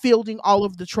 I'm fielding all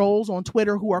of the trolls on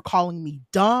Twitter who are calling me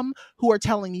dumb, who are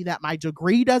telling me that my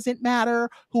degree doesn't matter,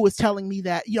 who is telling me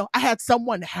that, I had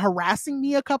someone harassing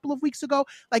me a couple of weeks ago.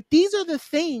 Like, these are the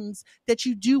things that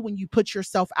you do when you put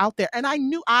yourself out there. And I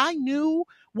knew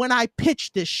when I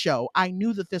pitched this show, I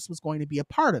knew that this was going to be a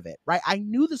part of it, right? I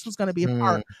knew this was going to be a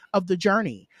part of the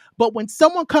journey. But when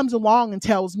someone comes along and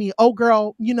tells me, oh,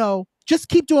 girl, just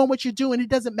keep doing what you're doing, it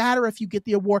doesn't matter if you get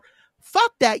the award.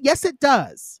 Fuck that. Yes, it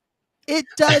does. It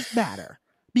does matter,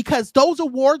 because those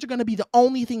awards are going to be the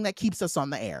only thing that keeps us on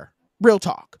the air. Real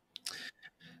talk.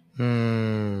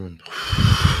 I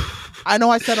know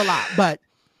I said a lot, but.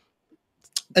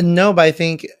 No, but I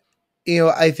think you're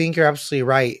absolutely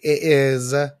right. It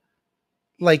is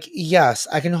like, yes,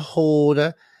 I can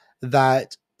hold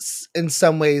that in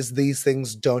some ways these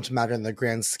things don't matter in the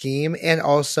grand scheme. And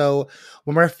also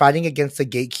when we're fighting against the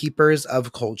gatekeepers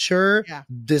of culture,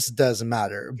 this does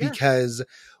matter, because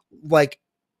like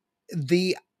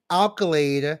the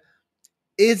accolade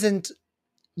isn't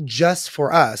just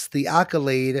for us. The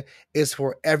accolade is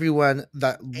for everyone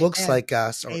that looks like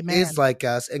us or is like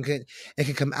us and can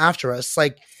come after us.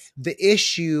 Like the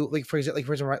issue, for example,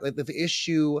 the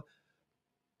issue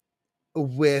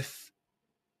with,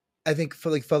 I think,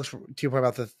 for folks, to your point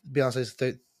about the Beyonce's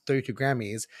 32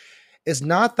 Grammys, is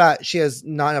not that she has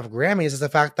not enough Grammys. It's the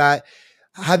fact that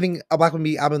having a Black woman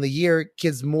be album of the year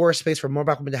gives more space for more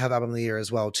Black women to have album of the year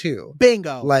as well too.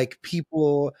 Bingo.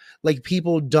 People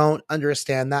don't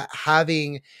understand that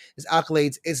having these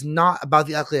accolades is not about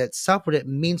the accolade itself, but it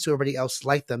means to everybody else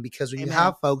like them. Because when you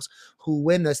have folks who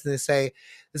win this, and they say,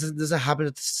 this doesn't happen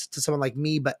to someone like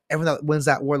me, but everyone that wins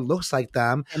that award looks like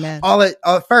them. Amen. All it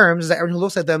affirms is that everyone who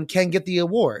looks like them can get the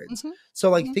awards. Mm-hmm. So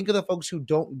like, think of the folks who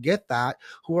don't get that,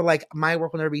 who are like, my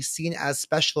work will never be seen as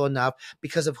special enough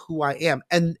because of who I am.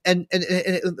 And they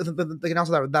can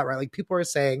also that right. Like people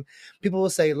will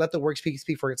say, let the work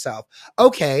speak for itself.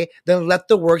 Okay, then let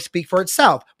the work speak for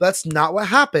itself. But that's not what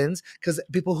happens, because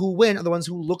people who win are the ones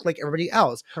who look like everybody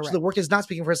else. Correct. So the work is not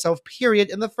speaking for itself, period,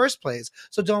 in the first place.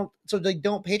 So don't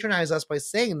patronize us by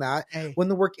saying that when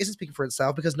the work isn't speaking for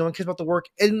itself, because no one cares about the work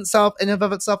in itself and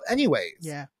of itself anyways.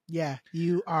 Yeah,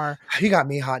 you got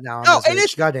me hot now. No, and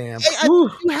it's goddamn. I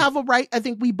think you have a right. I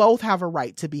think we both have a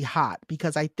right to be hot,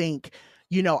 because I think,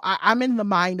 I'm in the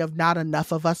mind of not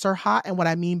enough of us are hot, and what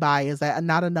I mean by is that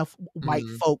not enough white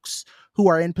folks who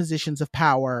are in positions of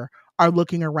power are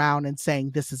looking around and saying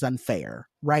this is unfair,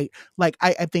 right? Like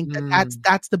I think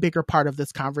that's the bigger part of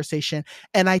this conversation.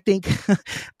 And I think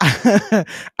I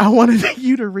wanted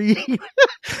you to read.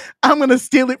 I'm gonna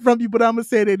steal it from you, but I'm gonna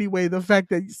say it anyway. The fact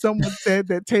that someone said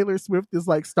that Taylor Swift is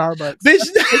like Starbucks,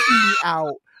 bitch, taking me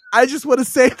out. I just want to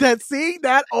say that seeing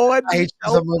that on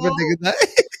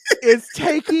is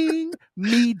taking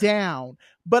me down.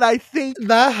 But I think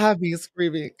that had me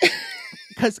screaming.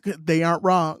 Because they aren't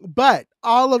wrong. But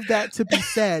all of that to be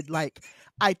said, like,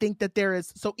 I think that there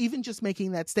is, so even just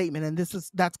making that statement, and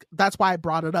that's why I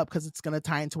brought it up, because it's going to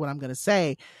tie into what I'm going to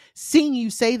say. Seeing you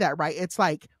say that, right? It's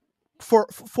like for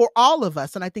all of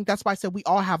us, and I think that's why I said we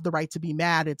all have the right to be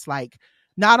mad. It's like,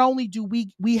 not only do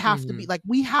we have to be like,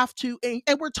 we have to,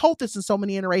 and we're told this in so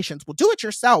many iterations. Well, do it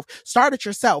yourself, start it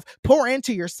yourself, pour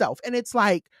into yourself. And it's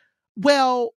like,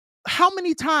 well, how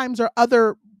many times are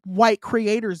other white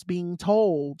creators being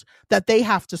told that they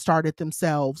have to start it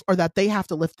themselves, or that they have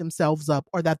to lift themselves up,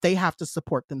 or that they have to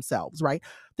support themselves, right?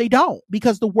 They don't,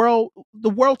 because the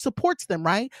world supports them,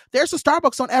 right? There's a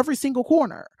Starbucks on every single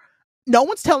corner. No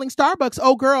one's telling Starbucks,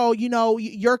 oh girl,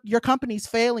 your company's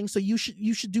failing, so you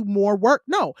should do more work.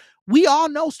 No, we all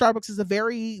know Starbucks is a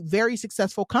very, very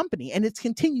successful company, and it's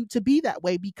continued to be that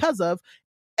way because of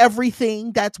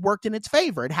everything that's worked in its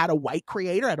favor. It had a white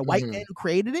creator, had a white man who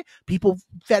created it. People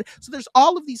fed. So there's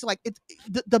all of these, like,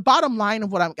 the bottom line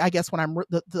of what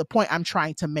the point I'm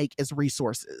trying to make is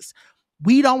resources.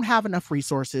 We don't have enough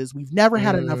resources. We've never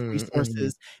had enough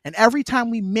resources. And every time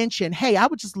we mention, hey, I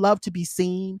would just love to be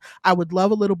seen. I would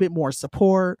love a little bit more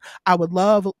support. I would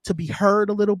love to be heard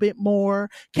a little bit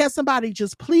more. Can somebody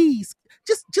just please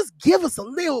just give us a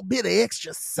little bit of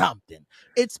extra something?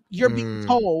 You're being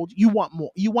told you want more.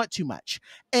 You want too much.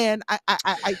 And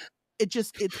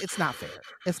it's not fair.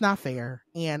 It's not fair.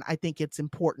 And I think it's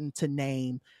important to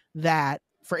name that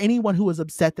for anyone who is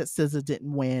upset that SZA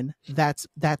didn't win, that's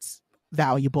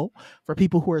valuable. For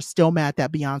people who are still mad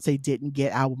that Beyonce didn't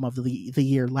get album of the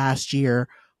year last year,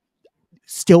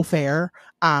 still fair.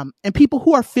 And people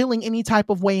who are feeling any type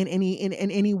of way in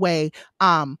any way,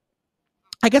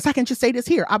 I guess I can just say this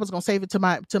here. I was going to save it to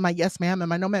my yes ma'am and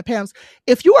my no ma'am Pams.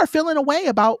 If you are feeling a way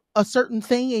about a certain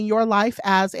thing in your life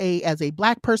as a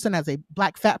black person, as a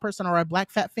black fat person, or a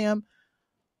black fat femme,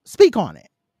 speak on it.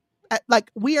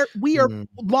 Like we are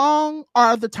long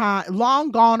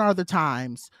gone are the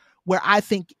times where I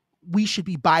think we should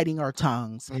be biting our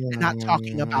tongues and not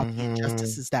talking about the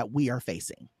injustices that we are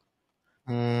facing.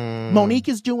 Monique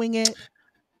is doing it.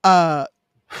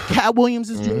 Cat Williams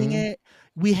is doing it.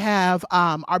 We have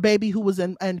our baby who was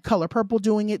in Color Purple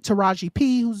doing it. Taraji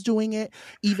P, who's doing it.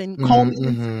 Even Coleman,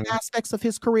 in aspects of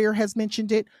his career, has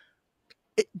mentioned it.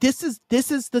 This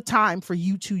is the time for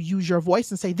you to use your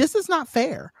voice and say, this is not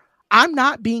fair. I'm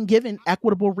not being given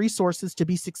equitable resources to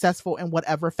be successful in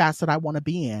whatever facet I want to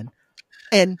be in.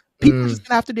 And people are just going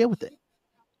to have to deal with it.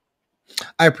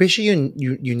 I appreciate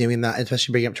you naming that,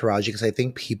 especially bringing up Taraji, because I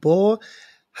think people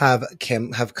have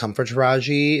come for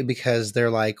Taraji because they're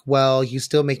like, well, you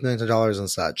still make millions of dollars and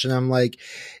such. And I'm like,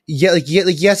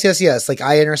 yes. Like,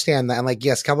 I understand that. I'm like,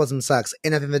 yes, capitalism sucks.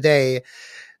 And at the end of the day,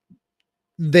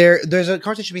 there's a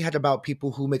conversation we had about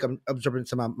people who make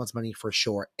absorbent amounts of money, for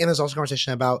sure. And there's also a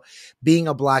conversation about being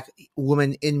a black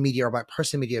woman in media, or a black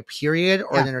person in media, period,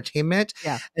 or in entertainment,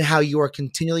 and how you are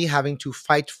continually having to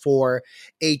fight for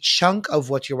a chunk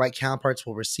of what your white counterparts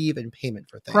will receive in payment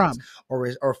for things,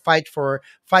 or fight for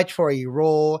a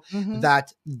role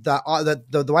that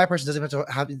the white person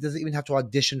doesn't even have to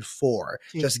audition for,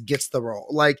 just gets the role.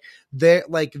 Like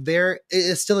there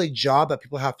is still a job that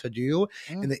people have to do,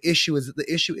 and the issue isn't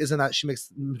that she makes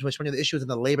too much money. The issue is in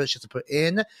the labor that she has to put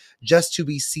in just to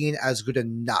be seen as good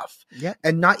enough,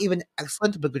 and not even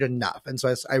excellent, but good enough. And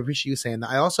so I appreciate you saying that.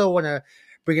 I also want to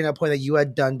bring in a point that you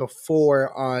had done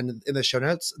before in the show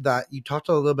notes, that you talked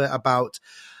a little bit about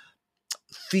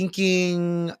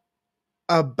thinking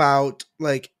about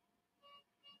like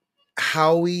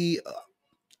how we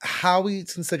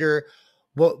consider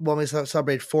what we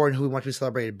celebrate for and who we want to be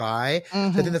celebrated by. So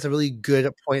I think that's a really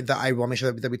good point that I want to make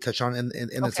sure that we touch on in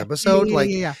this episode.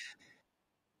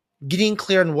 Getting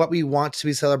clear on what we want to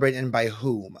be celebrated and by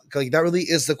whom. Like that really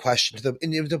is the question. To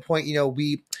the point,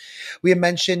 we had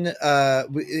mentioned in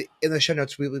the show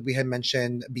notes we had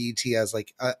mentioned BET as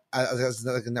like as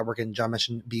a network, and John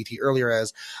mentioned BET earlier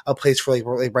as a place for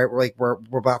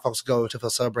where Black folks go to feel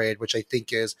celebrated, which I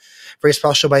think is very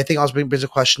special. But I think also brings a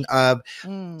question of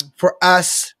for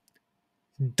us,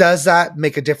 does that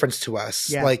make a difference to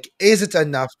us? Yeah. Like, is it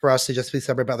enough for us to just be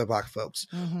celebrated by other Black folks?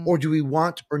 Or do we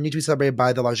want or need to be celebrated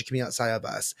by the larger community outside of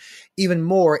us? Even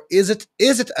more, is it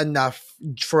enough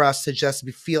for us to just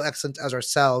feel excellent as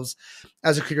ourselves,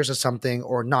 as a creators of something,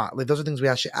 or not? Like, those are things we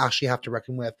actually have to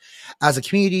reckon with as a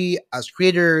community, as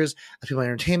creators, as people in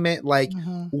entertainment. Like,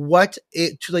 what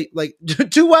it to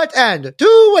to what end?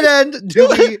 To what end? Do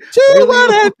we to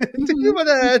what end? To what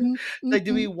end? Like,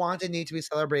 do we want and need to be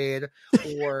celebrated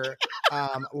or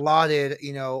lauded,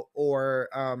 or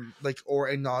or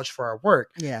acknowledged for our work?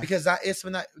 Yeah, because that is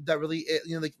something that really,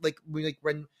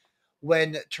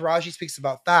 when Taraji speaks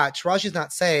about that, Taraji's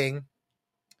not saying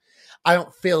I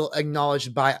don't feel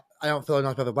acknowledged by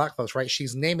other Black folks, right?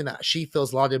 She's naming that she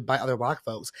feels lauded by other Black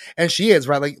folks, and she is,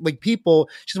 right? Like people,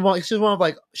 she's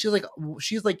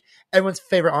like everyone's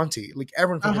favorite auntie. Like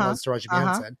everyone loves Taraji P.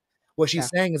 Henson. What she's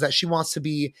saying is that she wants to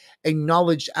be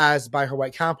acknowledged as by her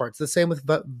white counterparts. The same with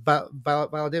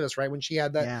Viola Davis, right? When she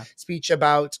had that speech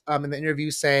about in the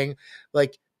interview saying,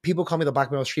 like, people call me the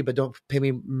Black Meryl Streep, but don't pay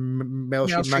me Meryl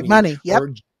Streep money. Yep.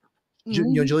 Or,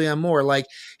 Julianne Moore, like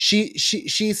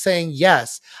she's saying,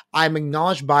 yes, I'm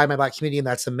acknowledged by my Black community, and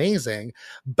that's amazing.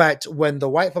 But when the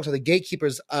white folks are the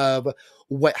gatekeepers of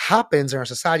what happens in our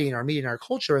society, in our media, in our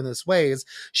culture, in these ways,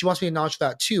 she wants to be acknowledged for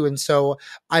that too. And so,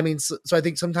 I mean, so I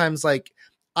think sometimes, like,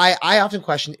 I often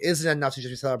question, is it enough to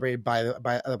just be celebrated by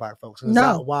other Black folks? And is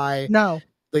that why? No.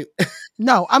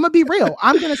 No, I'm gonna be real.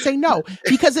 I'm gonna say no,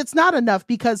 because it's not enough,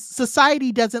 because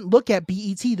society doesn't look at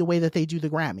BET the way that they do the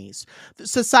Grammys.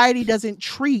 Society doesn't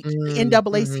treat the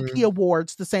NAACP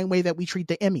awards the same way that we treat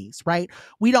the Emmys, right?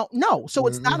 We don't know. So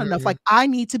it's not enough. Like, I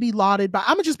need to be lauded by,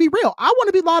 I'm gonna just be real. I want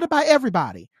to be lauded by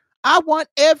everybody. I want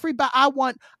everybody. I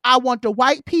want the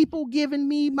white people giving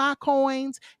me my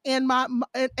coins and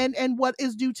and what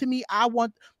is due to me. I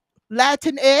want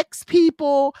Latinx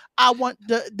people. I want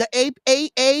the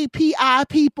AAPI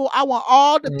people. I want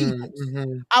all the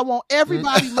peoples. I want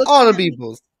everybody. All the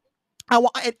peoples. I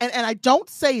want, and I don't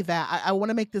say that. I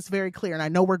want to make this very clear, and I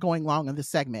know we're going long in this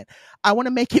segment. I want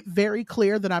to make it very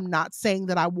clear that I'm not saying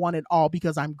that I want it all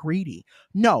because I'm greedy.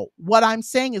 No, what I'm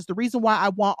saying is the reason why I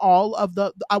want all of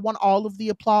the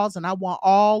applause and I want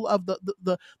all of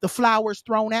the flowers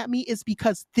thrown at me is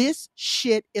because this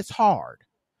shit is hard.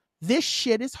 This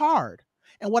shit is hard.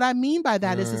 And what I mean by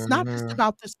that is it's not just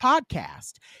about this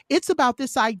podcast. It's about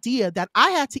this idea that I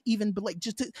had to even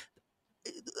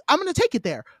I'm going to take it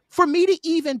there. For me to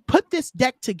even put this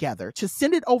deck together, to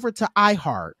send it over to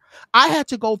iHeart, I had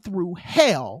to go through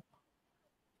hell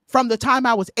from the time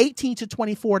I was 18 to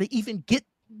 24 to even get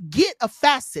a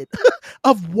facet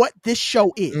of what this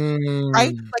show is,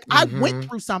 right? Like, I went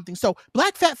through something. So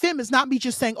Black Fat Femme is not me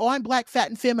just saying, oh, I'm Black, Fat,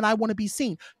 and Femme and I want to be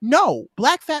seen. No,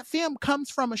 Black Fat Femme comes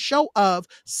from a show of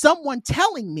someone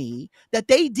telling me that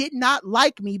they did not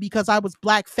like me because I was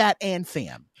Black, Fat, and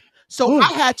Femme. So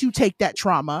I had to take that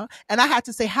trauma and I had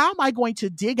to say, how am I going to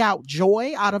dig out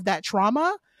joy out of that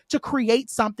trauma to create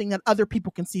something that other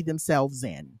people can see themselves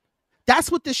in? That's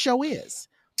what this show is.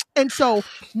 And so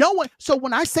so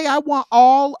when I say I want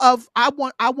all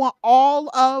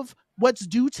of what's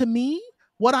due to me,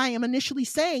 what I am initially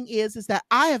saying is that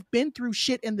I have been through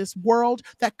shit in this world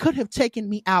that could have taken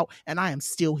me out, and I am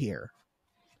still here.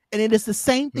 And it is the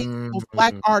same thing with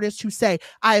Black artists who say,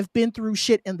 I have been through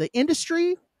shit in the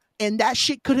industry, and that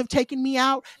shit could have taken me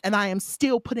out, and I am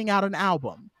still putting out an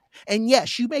album. And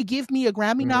yes, you may give me a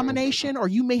Grammy nomination, or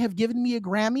you may have given me a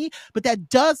Grammy, but that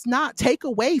does not take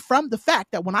away from the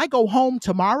fact that when I go home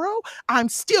tomorrow, I'm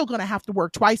still going to have to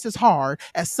work twice as hard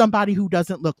as somebody who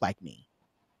doesn't look like me,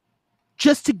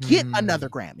 just to get another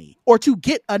Grammy, or to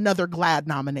get another GLAAD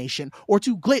nomination, or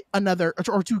to get another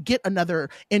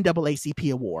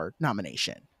NAACP award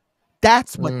nomination.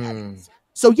 That's what that is.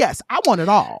 So yes, I want it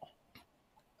all.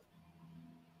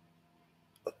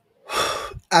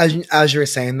 As you were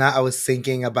saying that, I was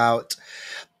thinking about,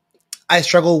 I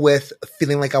struggle with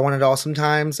feeling like I want it all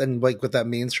sometimes, and like what that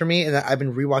means for me. And I've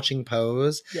been rewatching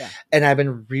Pose, and I've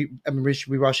been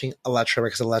rewatching Elektra,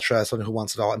 because Elektra is someone who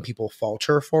wants it all, and people fault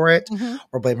her for it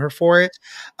or blame her for it.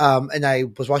 And I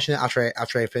was watching it after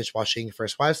I finished watching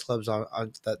First Wives Club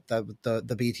on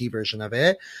the BT version of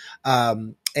it.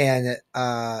 And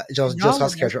Jill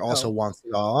Scott's character also wants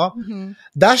it all.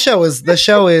 The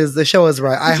show is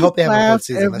right. I hope they have a whole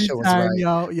season. That show was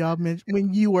right. Y'all mentioned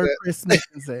when you were Chris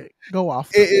music. Go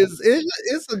off. It's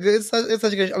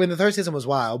such a good. I mean, the third season was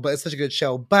wild, but it's such a good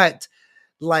show. But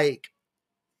like,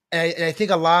 and I think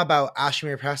a lot about Ashley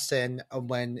Marie Preston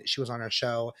when she was on our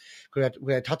show.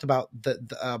 We had talked about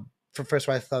the for First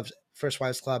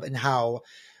Wives Club, and how.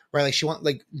 Right,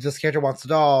 like this character wants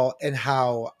it all, and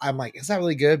how I'm like, it's not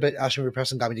really good. But Ashley Marie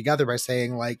Preston got me together by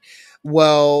saying, like,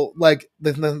 well,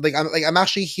 I'm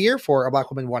actually here for a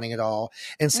Black woman wanting it all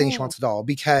and saying she wants it all,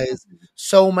 because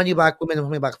so many Black women and so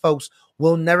many Black folks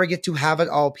will never get to have it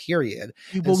all. Period.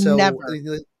 You will never.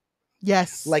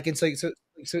 Yes. Like, and so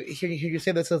here you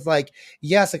say this is like,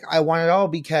 yes, like I want it all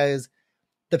because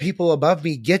the people above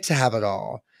me get to have it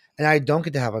all. And I don't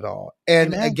get to have it all.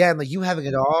 And again, like you having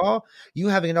it all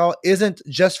isn't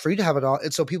just for you to have it all.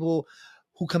 It's so people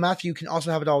who come after you can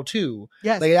also have it all too.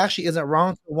 Yes. Like it actually isn't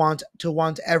wrong to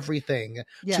want everything,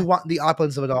 to want the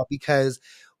opulence of it all, because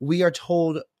we are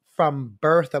told from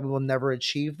birth that we will never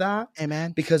achieve that.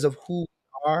 Amen. Because of who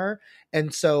we are.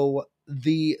 And so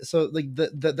the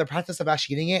practice of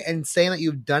actually getting it and saying that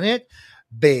you've done it,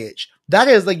 bitch, that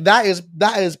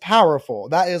is powerful.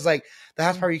 That is like the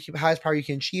highest power you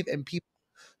can achieve, and people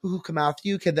who come after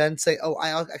you can then say, oh,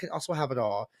 I can also have it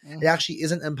all. It actually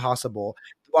isn't impossible.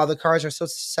 While the cards are so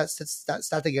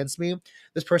stacked against me,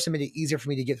 this person made it easier for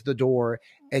me to get through the door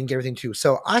and get everything too.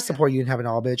 So I support you in having it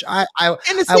all, bitch. I want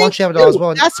you to have it all as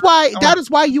well. That is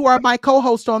why you are my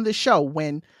co-host on this show.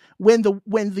 When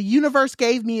the universe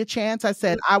gave me a chance, I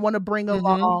said, I want to bring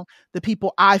along the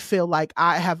people I feel like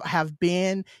I have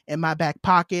been in my back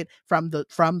pocket from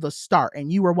the start.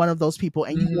 And you were one of those people,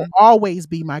 and you will always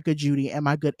be my good Judy and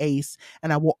my good Ace.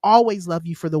 And I will always love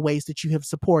you for the ways that you have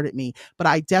supported me. But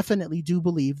I definitely do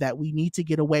believe that we need to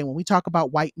get away. When we talk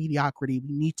about white mediocrity,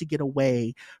 we need to get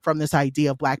away from this idea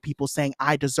of Black people saying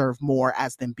I deserve more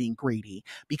as them being greedy,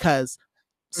 because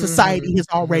society has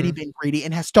already been greedy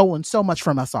and has stolen so much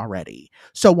from us already.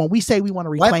 So when we say we want to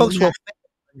reclaim, white folks will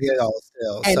get it all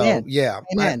still. Amen. So yeah,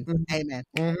 amen. Amen.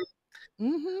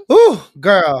 Ooh,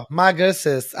 girl, my good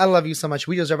sis, I love you so much.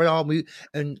 We deserve it all.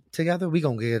 And together we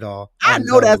gonna get it all. I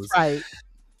know that's right.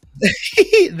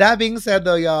 That being said,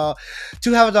 though, y'all,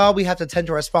 to have it all, we have to tend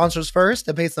to our sponsors first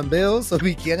and pay some bills so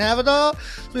we can have it all.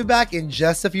 We'll be back in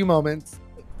just a few moments.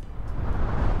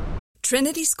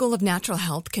 Trinity School of Natural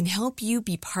Health can help you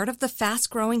be part of the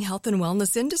fast-growing health and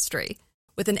wellness industry.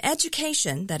 With an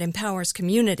education that empowers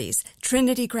communities,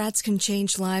 Trinity grads can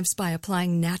change lives by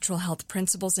applying natural health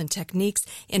principles and techniques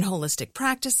in holistic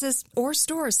practices or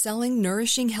stores selling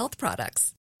nourishing health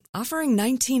products. Offering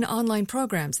 19 online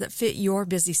programs that fit your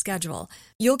busy schedule,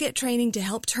 you'll get training to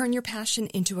help turn your passion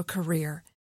into a career.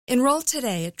 Enroll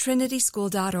today at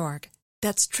trinityschool.org.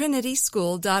 That's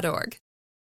trinityschool.org.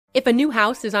 If a new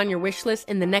house is on your wish list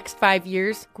in the next 5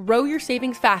 years, grow your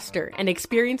savings faster and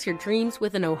experience your dreams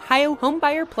with an Ohio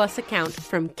Homebuyer Plus account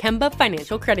from Kemba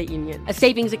Financial Credit Union. A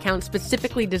savings account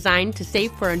specifically designed to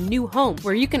save for a new home,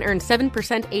 where you can earn 7%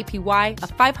 APY,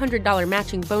 a $500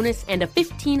 matching bonus, and a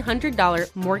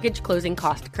 $1,500 mortgage closing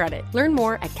cost credit. Learn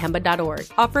more at Kemba.org.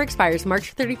 Offer expires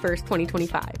March 31st,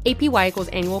 2025. APY equals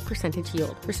annual percentage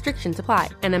yield. Restrictions apply.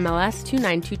 NMLS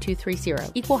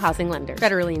 292230. Equal housing lender.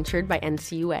 Federally insured by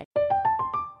NCUA.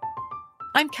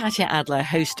 I'm Katya Adler,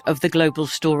 host of The Global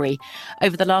Story.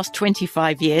 Over the last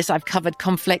 25 years, I've covered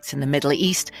conflicts in the Middle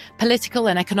East, political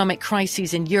and economic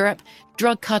crises in Europe,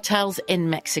 drug cartels in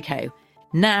Mexico.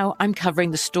 Now I'm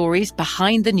covering the stories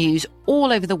behind the news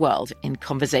all over the world in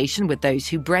conversation with those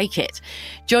who break it.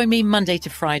 Join me Monday to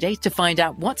Friday to find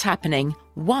out what's happening,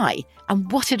 why, and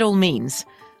what it all means.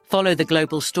 Follow The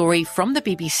Global Story from the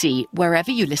BBC wherever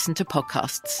you listen to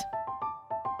podcasts.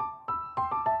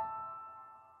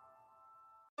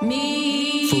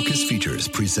 Focus Features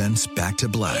presents Back to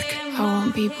Black. I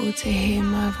want people to hear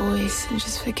my voice and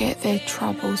just forget their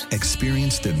troubles.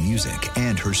 Experience the music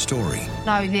and her story.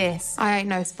 Know this, I ain't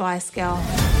no Spice Girl.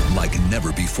 Like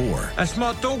never before. That's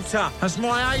my daughter. That's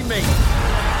my Amy.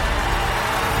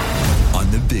 On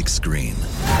the big screen.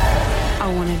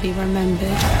 I want to be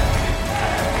remembered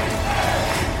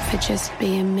for just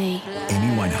being me.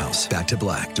 Amy Winehouse, Back to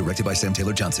Black, directed by Sam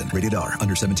Taylor Johnson. Rated R,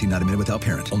 under 17, not admitted without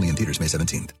parent. Only in theaters May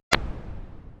 17th.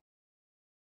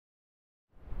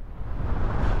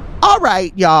 All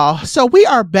right, y'all. So we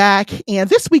are back, and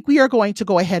this week we are going to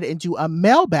go ahead and do a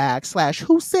mailbag /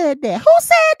 who said that? Who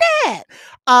said that?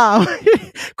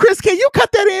 Chris, can you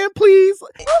cut that in, please? Who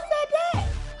said that?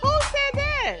 Who said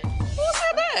that? Who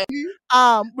said that?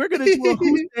 We're gonna do a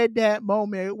who said that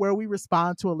moment where we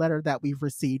respond to a letter that we've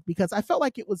received because I felt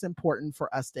like it was important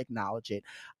for us to acknowledge it.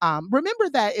 Remember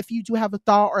that if you do have a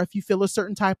thought or if you feel a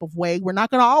certain type of way, we're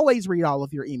not going to always read all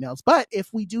of your emails, but if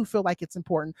we do feel like it's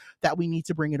important that we need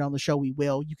to bring it on the show, we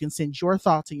will. You can send your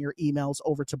thoughts and your emails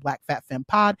over to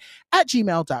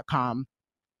blackfatfempod@gmail.com.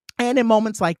 And in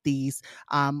moments like these,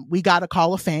 we got to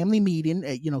call a family meeting.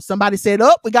 Somebody said,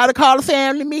 we got to call a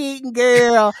family meeting,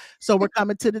 girl. So we're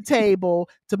coming to the table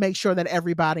to make sure that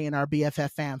everybody in our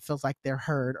BFF fam feels like they're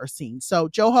heard or seen. So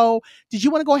Joho, did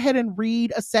you want to go ahead and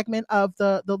read a segment of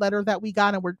the letter that we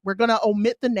got? And we're going to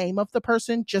omit the name of the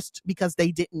person just because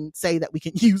they didn't say that we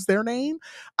can use their name.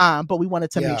 But we wanted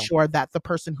to make sure that the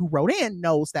person who wrote in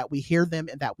knows that we hear them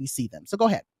and that we see them. So go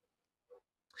ahead.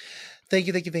 Thank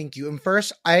you. And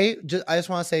first, I just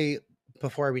want to say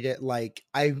before I read it,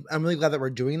 I'm really glad that we're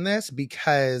doing this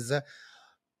because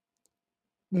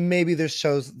maybe there's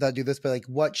shows that do this, but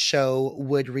what show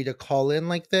would read a call in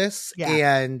like this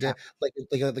and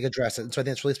address it? And so I think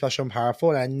it's really special and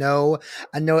powerful. And I know,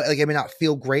 it may not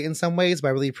feel great in some ways, but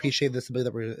I really appreciate this ability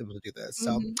that we're able to do this.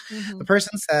 So the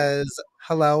person says,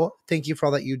 "Hello, thank you for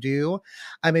all that you do.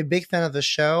 I'm a big fan of the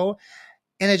show.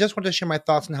 And I just want to share my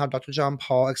thoughts on how Dr. John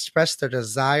Paul expressed their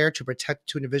desire to protect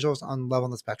two individuals on level on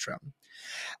the spectrum.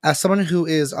 As someone who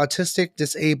is autistic,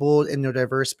 disabled, and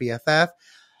neurodiverse BFF,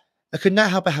 I could not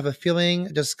help but have a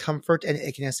feeling, discomfort, and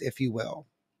ickiness, if you will.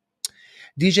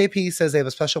 DJP says they have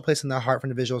a special place in their heart for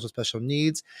individuals with special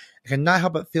needs. I could not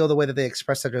help but feel the way that they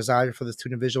expressed their desire for these two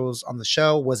individuals on the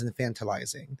show was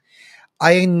infantilizing.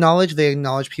 I acknowledge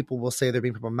people will say they're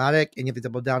being problematic, and yet they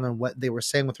double down on what they were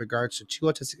saying with regards to two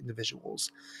autistic individuals.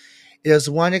 It is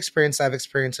one experience I've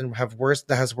experienced and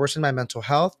that has worsened my mental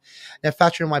health, and a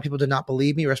factor in why people did not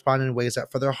believe me, responded in ways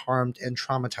that further harmed and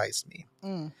traumatized me.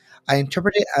 I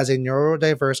interpret it as a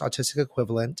neurodiverse autistic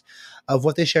equivalent of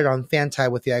what they shared on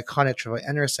Fantai with the iconic Trevor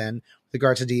Anderson with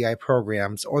regard to DEI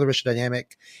programs, or the racial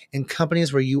dynamic in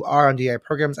companies where you are on DEI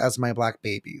programs as my black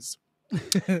babies.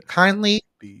 Kindly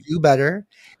do better,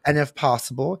 and if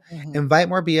possible, invite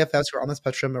more BFFs who are on the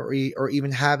spectrum or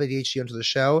even have ADHD onto the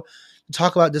show to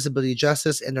talk about disability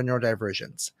justice and their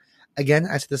neurodivergence. Again,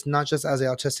 I say this not just as an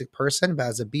autistic person, but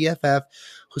as a BFF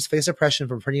who's faced oppression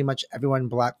from pretty much everyone,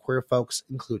 black queer folks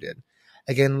included.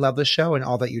 Again, love the show and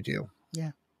all that you do."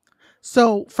 Yeah.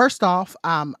 So first off,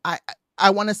 I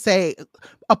want to say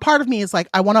a part of me is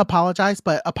I want to apologize,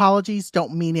 but apologies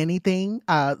don't mean anything.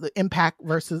 The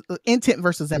intent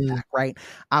versus impact, right?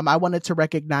 I wanted to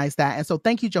recognize that. And so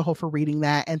thank you, Joho, for reading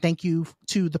that. And thank you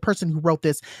to the person who wrote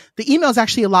this. The email is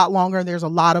actually a lot longer, and there's a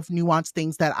lot of nuanced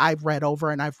things that I've read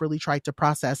over and I've really tried to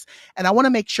process. And I want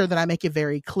to make sure that I make it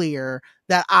very clear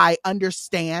that I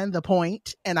understand the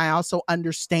point, and I also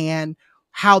understand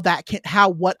how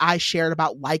what I shared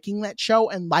about liking that show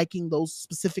and liking those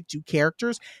specific two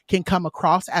characters can come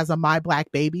across as a my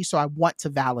black baby. So I want to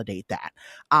validate that.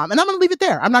 And I'm going to leave it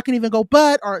there. I'm not going to even go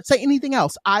but or say anything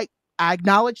else. I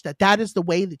acknowledge that is the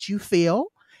way that you feel,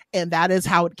 and that is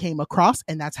how it came across,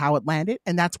 and that's how it landed,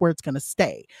 and that's where it's going to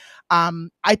stay.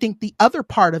 I think the other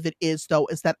part of it is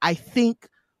that I think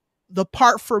the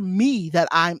part for me that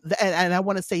and I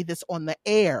want to say this on the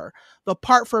air, the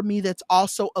part for me that's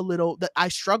also a little that I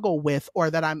struggle with, or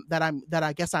that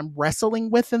I guess I'm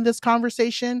wrestling with in this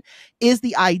conversation, is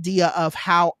the idea of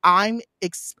how I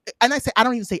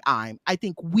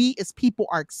think we as people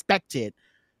are expected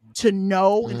to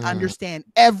know and understand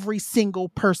every single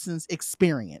person's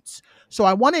experience. So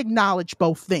I want to acknowledge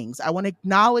both things. I want to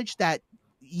acknowledge that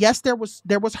yes, there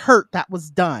was hurt that was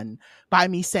done by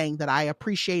me saying that I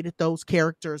appreciated those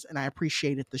characters and I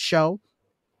appreciated the show.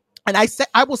 And I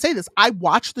will say this, I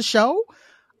watched the show.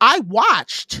 I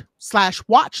watched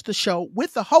the show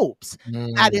with the hopes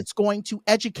that it's going to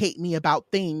educate me about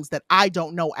things that I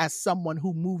don't know as someone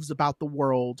who moves about the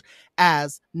world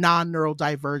as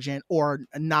non-neurodivergent or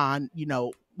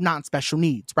non-special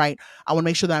needs, right? I want to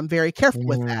make sure that I'm very careful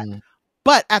with that.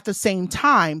 But at the same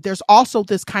time, there's also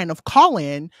this kind of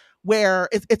call-in where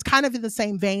it's kind of in the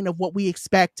same vein of what we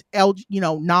expect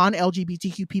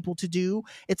non-LGBTQ people to do.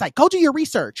 It's like, go do your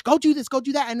research, go do this, go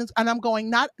do that. And I'm going,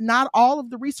 not all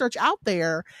of the research out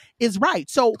there is right.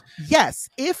 So yes,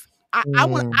 if I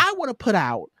want to put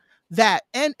out that,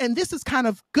 and this is kind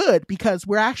of good because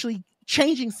we're actually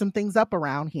changing some things up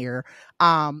around here.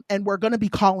 And we're going to be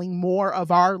calling more of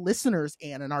our listeners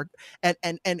in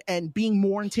and being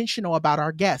more intentional about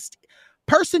our guests.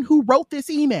 person who wrote this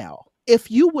email,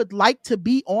 if you would like to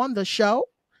be on the show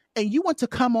and you want to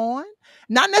come on,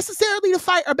 not necessarily to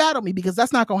fight or battle me, because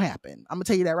that's not going to happen. I'm going to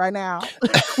tell you that right now.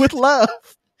 With love.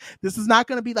 This is not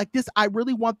going to be like this. I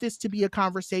really want this to be a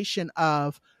conversation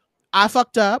of, I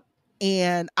fucked up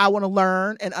and I want to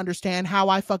learn and understand how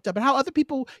I fucked up and how other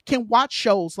people can watch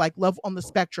shows like Love on the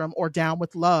Spectrum or Down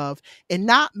with Love and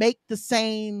not make the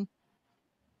same,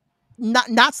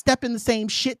 not step in the same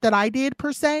shit that I did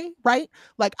per se, right?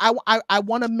 Like I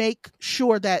want to make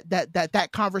sure that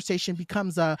conversation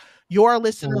becomes you're a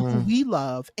listener who we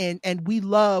love and we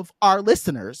love our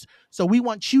listeners. So we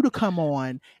want you to come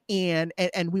on and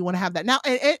we want to have that now.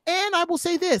 And I will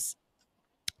say this,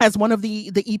 as one of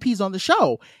the EPs on the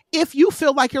show, if you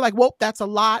feel like you're like, well, that's a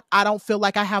lot, I don't feel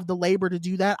like I have the labor to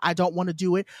do that, I don't want to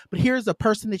do it, but here's a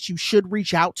person that you should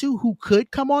reach out to who could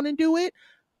come on and do it,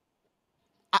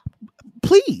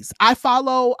 please. I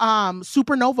follow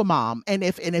Supernova Mom, and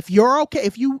if you're okay,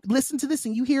 if you listen to this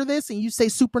and you hear this and you say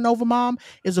Supernova Mom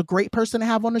is a great person to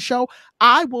have on the show,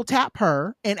 I will tap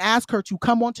her and ask her to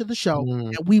come onto the show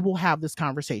and we will have this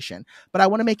conversation. But I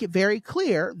want to make it very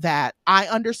clear that I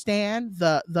understand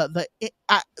the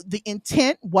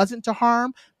intent wasn't to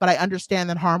harm, but I understand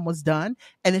that harm was done,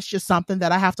 and it's just something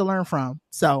that I have to learn from.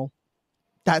 So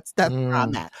that's where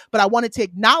I'm at. But I wanted to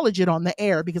acknowledge it on the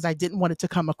air because I didn't want it to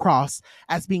come across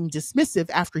as being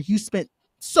dismissive after you spent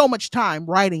so much time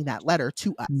writing that letter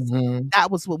to us.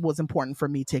 That was what was important for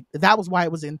me that was why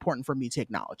it was important for me to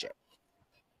acknowledge it.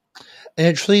 And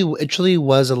it truly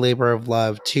was a labor of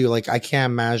love too. Like, I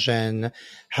can't imagine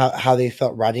how they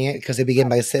felt writing it, because they begin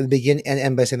by saying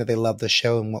that they love the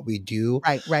show and what we do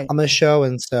right on the show.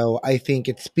 And so I think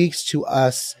it speaks to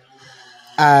us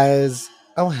as,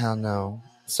 oh hell no.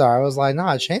 Sorry, I was like,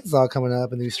 nah, chainsaw coming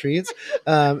up in these streets.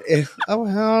 Oh hell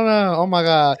no! Oh my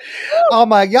god! I'm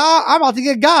about to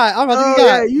get got.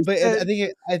 But I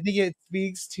think it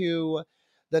speaks to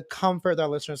the comfort that our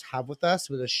listeners have with us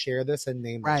to share this and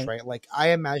name this, right? Like, I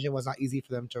imagine it was not easy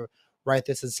for them to write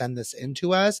this and send this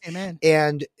into us. Amen.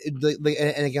 And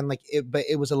again, but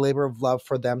it was a labor of love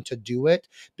for them to do it,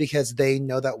 because they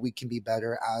know that we can be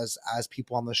better as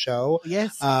people on the show.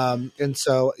 Yes. And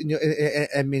so,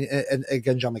 I mean, and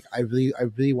again, John, like, I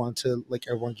really want to, like,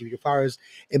 everyone give you flowers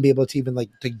and be able to even, like,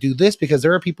 to do this, because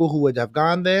there are people who would have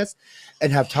gone this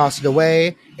and have tossed it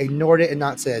away, ignored it, and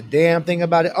not said a damn thing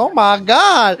about it. Oh my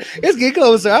God, it's getting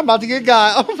closer. I'm about to get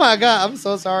got. Oh my God, I'm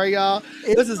so sorry, y'all.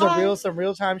 This is some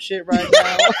real time shit right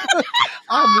now.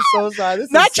 I'm so sorry.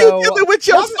 This not is you dealing with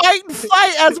your fight and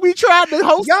flight as we try to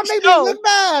host. Y'all make me look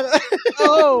bad.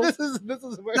 Oh, this is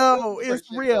no, it's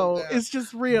real. Right, it's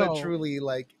just real. But truly,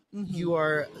 like, you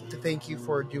are. Thank you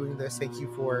for doing this. Thank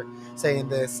you for saying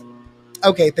this.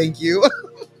 Okay, thank you.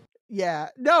 Yeah,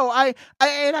 no, I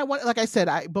want, like I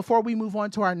said, before we move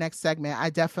on to our next segment, I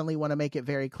definitely want to make it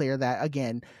very clear that,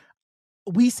 again,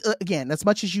 as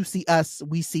much as you see us,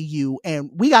 we see you, and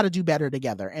we got to do better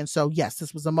together. And so, yes,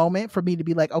 this was a moment for me to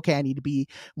be like, okay, I need to be,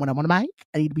 when I'm on the mic,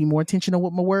 I need to be more intentional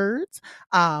with my words.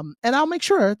 And I'll make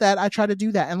sure that I try to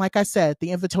do that. And like I said,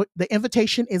 the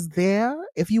invitation is there.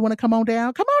 If you want to come on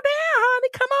down, honey,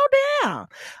 come on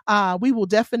down. We will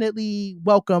definitely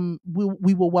welcome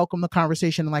the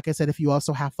conversation. And like I said, if you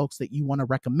also have folks that you want to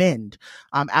recommend,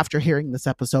 after hearing this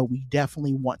episode, we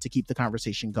definitely want to keep the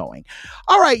conversation going.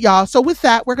 All right, y'all. So with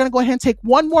that, we're going to go ahead and take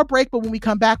one more break. But when we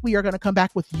come back, we are going to come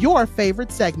back with your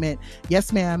favorite segment.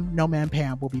 Yes, ma'am. No, ma'am,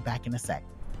 Pam. We'll be back in a sec.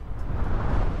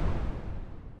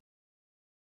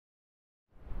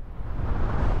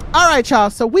 All right, y'all.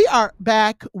 So we are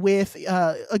back with,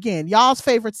 again, y'all's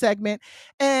favorite segment.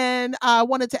 And I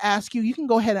wanted to ask you, you can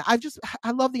go ahead and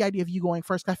I love the idea of you going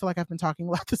first. I feel like I've been talking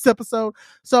a lot this episode.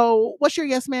 So what's your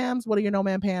yes, ma'ams? What are your no,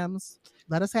 ma'am, Pams?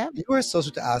 Let us have it. You are so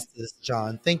sweet to ask this,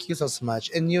 John. Thank you so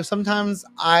much. And sometimes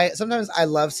I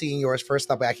love seeing yours first.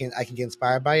 That way I can get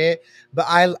inspired by it. But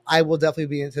I will definitely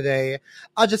be in today.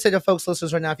 I'll just say to folks,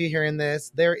 listeners, right now, if you're hearing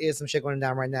this, there is some shit going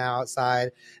down right now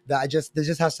outside that just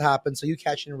has to happen. So you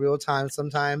catch it in real time.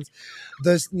 Sometimes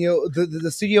the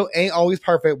studio ain't always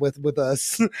perfect with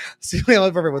us. The studio ain't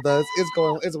always perfect with us.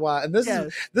 It's wild. And this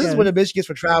is what a bitch gets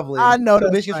for traveling. I know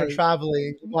that bitch gets for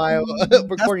traveling while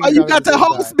recording. That's why you got to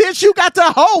host, bitch. You got to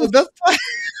host.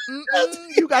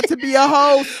 You got to be a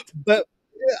host. But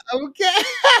okay,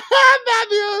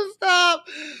 stop.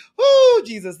 Oh,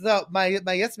 Jesus. So my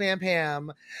yes ma'am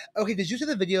Pam. Okay, did you see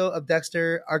the video of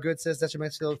Dexter, our good sis Dexter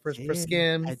Maxfield for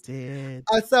Skims? I did.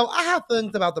 So I have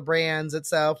feelings about the brands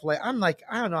itself. Like I'm like,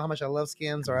 I don't know how much I love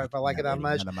Skims or if I like it that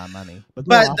much. None of my money. But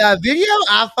the video,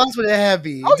 I fucks with it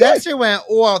heavy. Dexter went,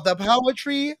 the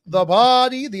poetry, the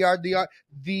body, the art,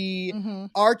 the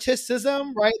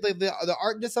artisticism, right? The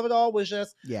artness of it all was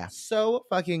just so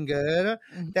fucking good.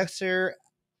 Dexter,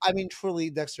 I mean, truly,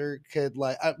 Dexter could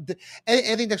like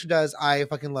anything Dexter does, I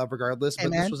fucking love regardless.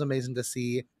 But this was amazing to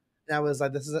see, and I was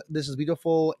like, this is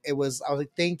beautiful. I was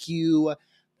like, thank you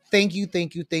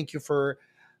for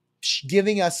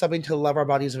giving us something to love our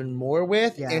bodies even more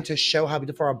with, and to show how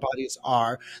beautiful our bodies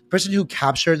are.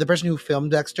 The person who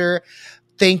filmed Dexter.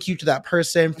 Thank you to that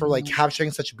person for like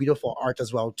capturing such beautiful art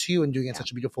as well too, and doing it in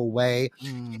such a beautiful way.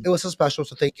 It was so special.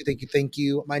 So thank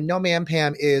you. My no man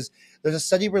Pam is there's a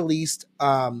study released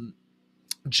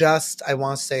just I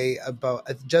want to say about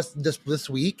just this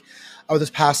week or this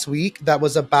past week that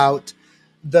was about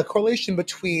the correlation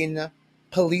between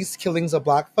police killings of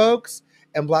Black folks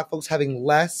and Black folks having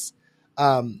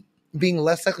being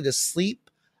less likely to sleep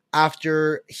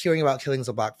after hearing about killings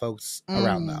of Black folks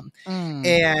around them.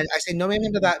 And I say no ma'am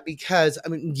to that because, I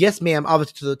mean, yes ma'am,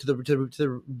 obviously to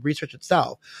the research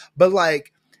itself, but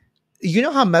like, you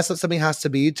know how messed up something has to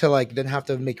be to like then have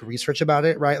to make research about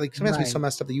it, right? Like something has to be so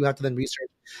messed up that you have to then research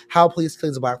how police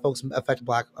killings of Black folks affect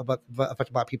Black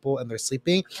people and their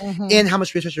sleeping, and how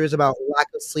much research there is about lack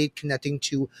of sleep connecting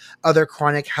to other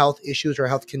chronic health issues or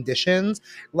health conditions.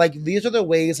 Like these are the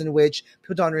ways in which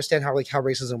people don't understand how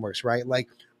racism works, right? Like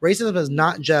racism is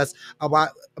not just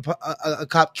a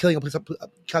cop killing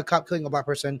a Black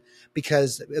person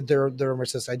because they're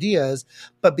racist ideas,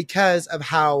 but because of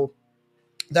how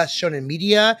that's shown in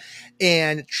media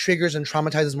and triggers and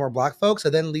traumatizes more Black folks. So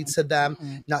then leads to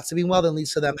them not sleeping well, then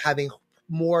leads to them having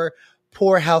more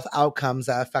poor health outcomes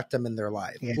that affect them in their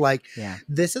life.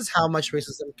 This is how much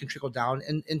racism can trickle down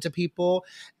into people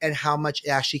and how much it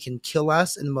actually can kill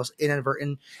us in the most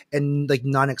inadvertent and like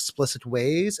non-explicit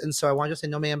ways. And so I want to say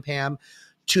no ma'am Pam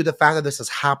to the fact that this is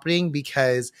happening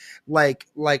because like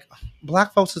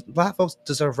Black folks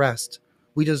deserve rest.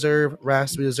 We deserve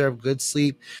rest. We deserve good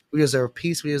sleep. We deserve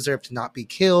peace. We deserve to not be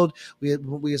killed. We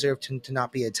deserve to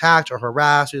not be attacked or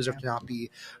harassed. We deserve to not be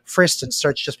frisked and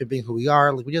searched just for being who we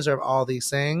are. Like we deserve all these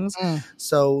things.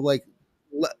 So like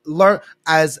learn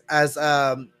as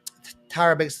Tyra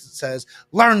Banks says,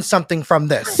 learn something from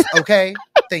this. Okay.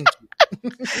 Thank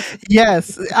you.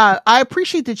 Yes, I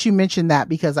appreciate that you mentioned that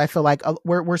because I feel like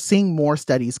we're seeing more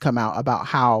studies come out about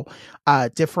how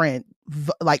different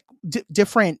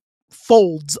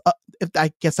folds,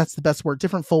 I guess that's the best word,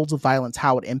 different folds of violence,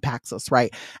 how it impacts us,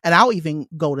 right? And I'll even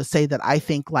go to say that I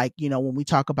think like, you know, when we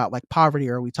talk about like poverty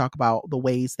or we talk about the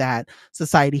ways that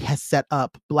society has set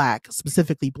up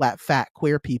specifically Black, fat,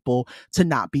 queer people to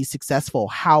not be successful,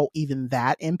 how even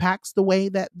that impacts the way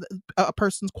that a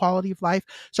person's quality of life.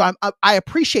 So I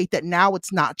appreciate that now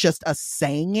it's not just us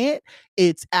saying it,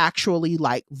 it's actually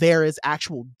like there is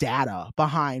actual data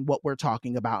behind what we're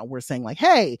talking about. And we're saying like,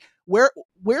 hey, we're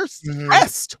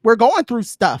stressed. We're going through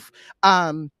stuff.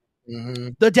 The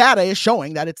data is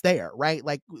showing that it's there, right?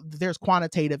 Like there's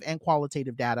quantitative and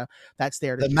qualitative data that's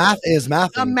there. The math is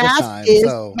mathing. The math is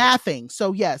mathing.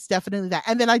 So yes, definitely that.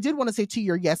 And then I did want to say to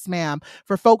your yes, ma'am,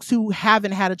 for folks who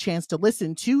haven't had a chance to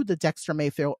listen to the Dexter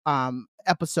Mayfield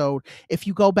episode, if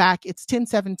you go back, it's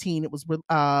 10/17. It was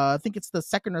I think it's the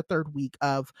second or third week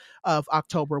of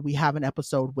October. We have an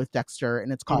episode with Dexter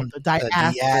and it's called the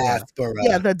Diaspora.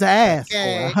 Yeah, the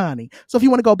Diaspora, honey. So if you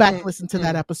want to go back and listen to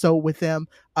that episode with them,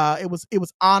 it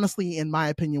was honestly, in my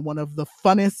opinion, one of the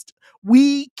funnest.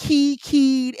 We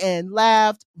keyed and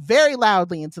laughed very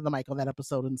loudly into the mic on that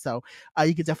episode, and so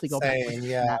you could definitely go back and listen to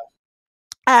that.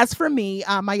 As for me,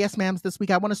 my yes ma'ams this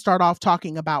week, I want to start off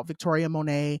talking about Victoria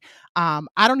Monet. I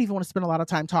don't even want to spend a lot of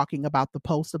time talking about the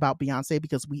post about Beyonce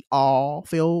because we all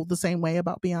feel the same way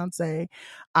about Beyonce.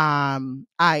 I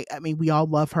mean, we all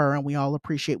love her and we all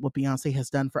appreciate what Beyonce has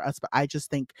done for us, but I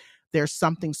just think there's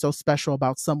something so special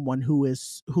about someone who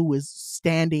is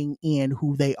standing in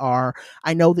who they are.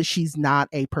 I know that she's not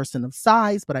a person of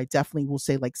size, but I definitely will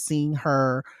say like seeing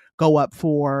her go up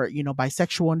for, you know,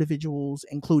 bisexual individuals,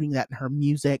 including that in her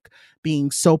music, being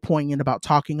so poignant about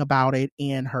talking about it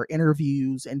in her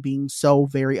interviews and being so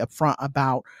very upfront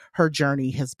about her journey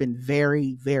has been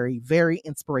very, very, very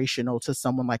inspirational to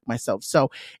someone like myself. So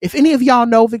if any of y'all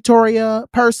know Victoria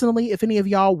personally, if any of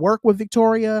y'all work with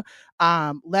Victoria,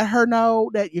 Let her know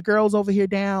that your girl's over here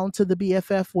down to the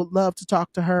BFF, would love to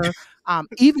talk to her.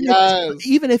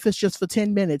 Even if it's just for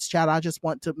 10 minutes, child, I just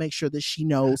want to make sure that she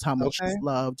knows how much she's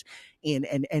loved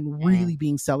and really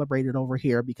being celebrated over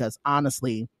here, because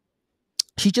honestly,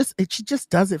 she just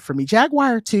does it for me.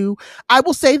 Jaguar 2, I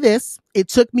will say this, it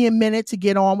took me a minute to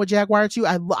get on with Jaguar 2.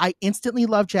 I instantly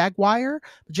love Jaguar.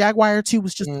 Jaguar 2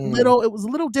 was just it was a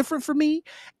little different for me.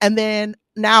 And then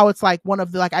now it's like one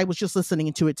of the, like, I was just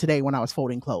listening to it today when I was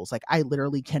folding clothes. Like, I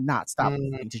literally cannot stop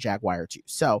listening to Jaguar 2.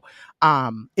 So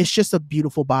it's just a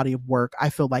beautiful body of work. I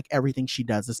feel like everything she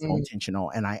does is so intentional,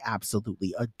 and I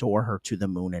absolutely adore her to the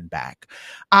moon and back.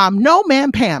 No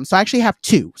Man Pam. So I actually have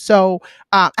 2. So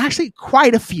actually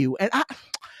quite a few. And I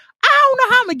don't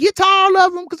know how I'm gonna get to all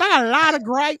of them because I got a lot of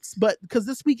gripes, but because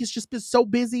this week has just been so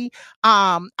busy,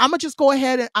 I'm gonna just go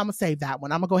ahead and I'm gonna save that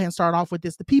one. I'm gonna go ahead and start off with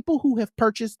this. The people who have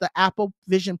purchased the Apple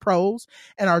Vision Pros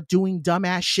and are doing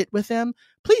dumbass shit with them,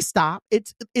 please stop.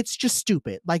 It's just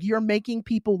stupid. Like, you're making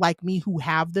people like me who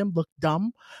have them look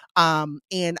dumb.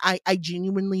 And I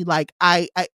genuinely, like,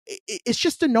 it's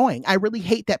just annoying. I really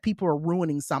hate that people are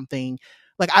ruining something.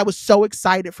 Like, I was so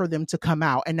excited for them to come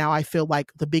out, and now I feel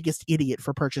like the biggest idiot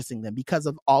for purchasing them because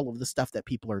of all of the stuff that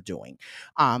people are doing.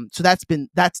 So that's been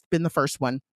the first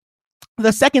one.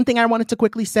 The second thing I wanted to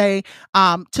quickly say,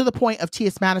 to the point of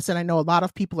T.S. Madison, I know a lot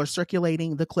of people are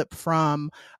circulating the clip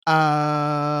from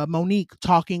Monique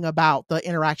talking about the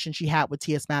interaction she had with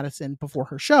T.S. Madison before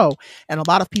her show. And a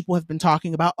lot of people have been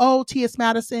talking about, T.S.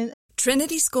 Madison.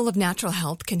 Trinity School of Natural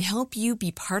Health can help you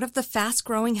be part of the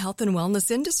fast-growing health and wellness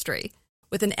industry.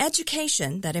 With an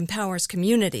education that empowers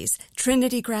communities,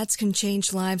 Trinity grads can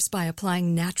change lives by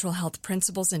applying natural health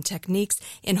principles and techniques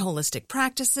in holistic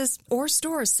practices or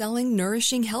stores selling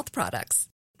nourishing health products.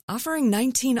 Offering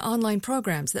 19 online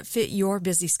programs that fit your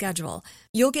busy schedule,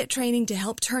 you'll get training to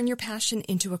help turn your passion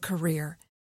into a career.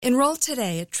 Enroll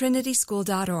today at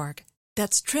trinityschool.org.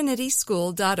 That's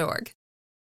trinityschool.org.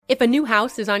 If a new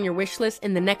house is on your wish list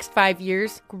in the next 5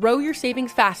 years, grow your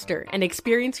savings faster and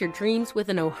experience your dreams with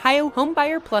an Ohio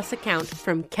Homebuyer Plus account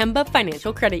from Kemba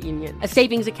Financial Credit Union. A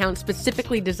savings account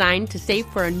specifically designed to save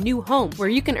for a new home, where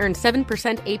you can earn 7%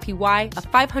 APY,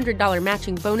 a $500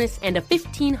 matching bonus, and a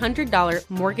 $1,500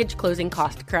 mortgage closing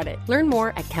cost credit. Learn more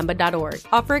at Kemba.org.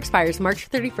 Offer expires March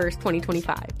 31st,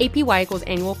 2025. APY equals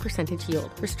annual percentage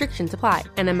yield. Restrictions apply.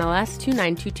 NMLS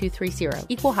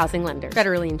 292230. Equal housing lender.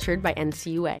 Federally insured by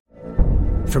NCUA.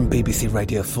 From BBC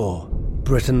Radio 4,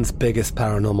 Britain's biggest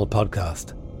paranormal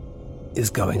podcast is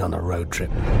going on a road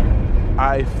trip.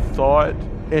 I thought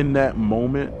in that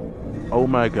moment, oh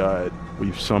my God,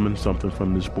 we've summoned something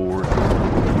from this board.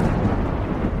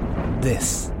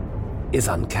 This is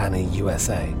Uncanny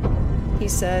USA. He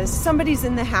says, somebody's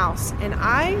in the house, and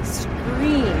I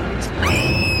screamed.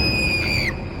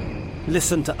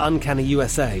 Listen to Uncanny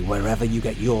USA wherever you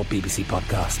get your BBC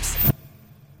podcasts,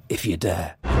 if you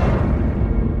dare.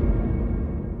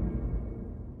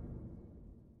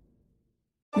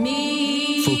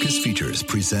 Focus Features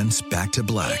presents Back to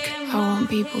Black. I want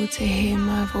people to hear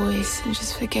my voice and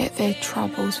just forget their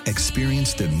troubles.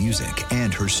 Experience the music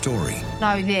and her story.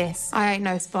 Know this, I ain't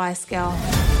no Spice Girl.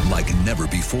 Like never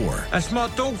before. That's my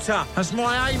daughter. That's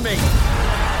my Amy.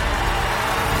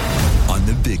 On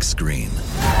the big screen.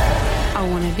 I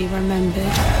want to be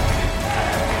remembered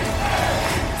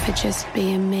for just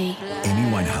being me. Amy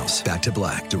Winehouse, Back to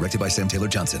Black, directed by Sam Taylor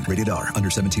Johnson. Rated R,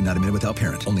 under 17, not a minute without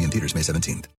parent. Only in theaters May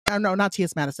 17th. No, not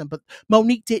T.S. Madison, but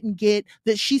Monique didn't get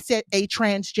that. She said a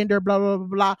transgender, blah, blah, blah,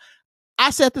 blah.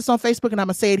 I said this on Facebook and I'm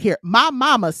going to say it here. My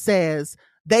mama says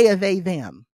they are they,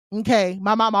 them. Okay.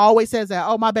 My mama always says that.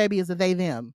 Oh, my baby is a they,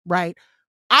 them. Right.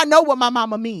 I know what my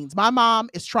mama means. My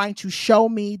mom is trying to show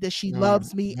me that she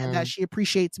loves me and that she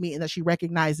appreciates me and that she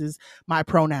recognizes my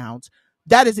pronouns.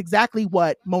 That is exactly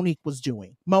what Monique was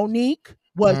doing. Monique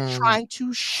was trying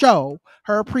to show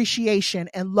her appreciation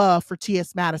and love for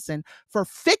T.S. Madison for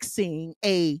fixing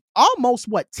a almost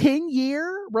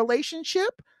 10-year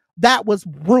relationship that was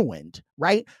ruined,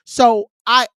 right? So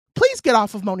please get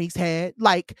off of Monique's head.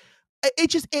 Like,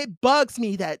 it bugs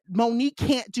me that Monique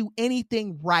can't do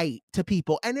anything right to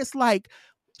people. And it's like,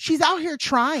 she's out here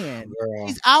trying. Girl.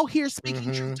 She's out here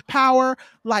speaking truth to power.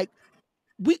 Like,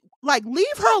 leave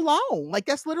her alone. Like,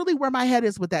 that's literally where my head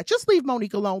is with that. Just leave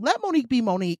Monique alone. Let Monique be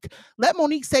Monique. Let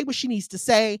Monique say what she needs to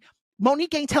say.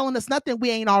 Monique ain't telling us nothing we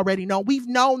ain't already known. We've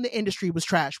known the industry was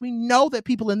trash. We know that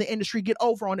people in the industry get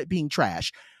over on it being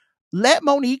trash. Let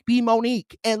Monique be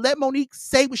Monique and let Monique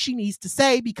say what she needs to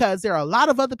say, because there are a lot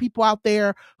of other people out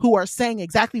there who are saying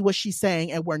exactly what she's saying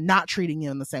and we're not treating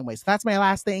them the same way. So that's my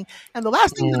last thing. And the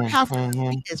last thing that I have to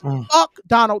say is fuck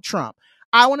Donald Trump.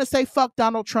 I want to say fuck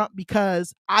Donald Trump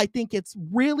because I think it's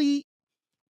really,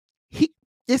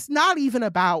 it's not even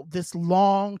about this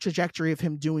long trajectory of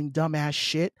him doing dumbass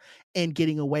shit and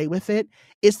getting away with it.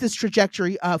 It's this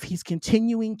trajectory of he's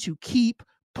continuing to keep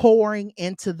pouring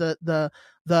into the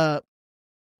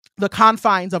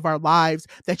confines of our lives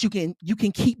that you can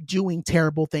keep doing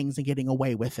terrible things and getting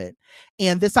away with it.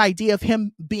 And this idea of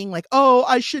him being like, oh,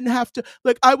 I shouldn't have to,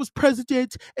 like, I was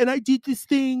president and I did this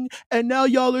thing and now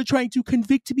y'all are trying to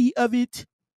convict me of it.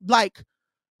 Like,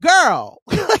 girl,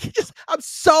 like, I'm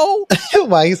so.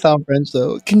 Why you sound French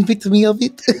though? Convict me of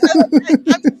it.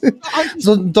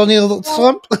 So Donald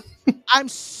Trump. I'm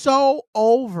so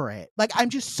over it. Like, I'm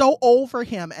just so over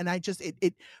him, and I just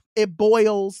it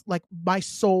boils, like my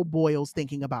soul boils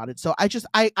thinking about it. So I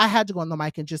had to go on the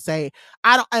mic and just say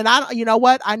I don't. You know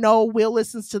what? I know Will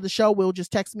listens to the show. Will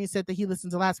just texted me and said that he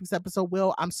listened to last week's episode.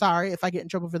 Will, I'm sorry if I get in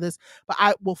trouble for this, but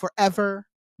I will forever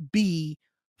be.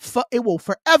 It will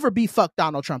forever be fuck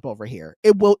Donald Trump over here.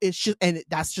 It will. It's just, and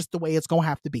that's just the way it's gonna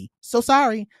have to be. So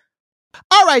sorry.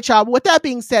 All right, y'all. With that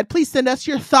being said, please send us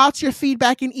your thoughts, your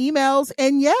feedback, and emails.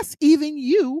 And yes, even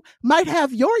you might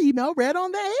have your email read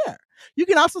on the air. You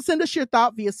can also send us your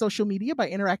thought via social media by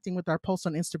interacting with our posts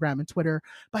on Instagram and Twitter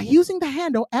by using the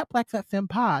handle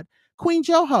 @BlackFatFemPod. Queen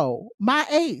Joho, my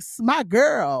ace, my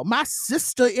girl, my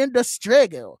sister in the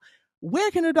struggle.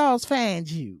 Where can the dolls find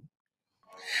you?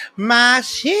 My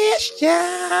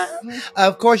sister.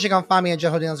 Of course, you can find me at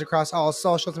Joho Daniels across all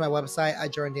socials, my website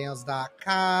at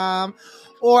JordanDaniels.com,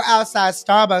 or outside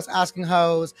Starbucks asking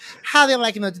hoes how they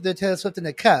like the Taylor Swift in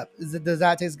the cup. Does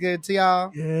that taste good to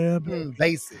y'all? Yeah,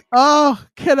 basic. Oh,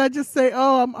 can I just say,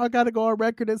 I got to go on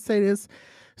record and say this.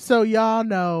 So y'all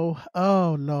know,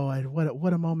 oh Lord,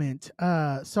 what a moment.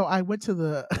 So I went to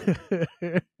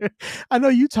the, I know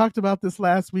you talked about this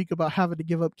last week about having to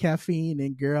give up caffeine,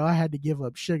 and girl, I had to give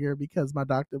up sugar because my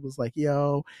doctor was like,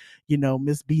 yo,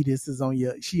 Miss Beatus is on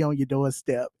your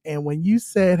doorstep. And when you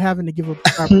said having to give up,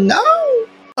 no.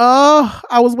 Oh,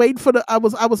 I was waiting for I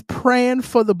was praying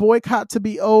for the boycott to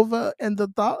be over, and the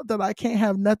thought that I can't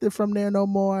have nothing from there no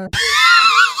more.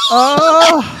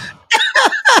 Oh,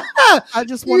 I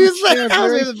just want to share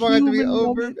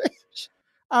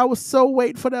I was so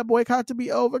waiting for that boycott to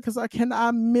be over because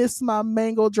I miss my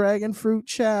mango dragon fruit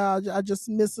child. I just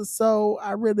miss her so.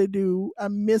 I really do. I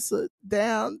miss her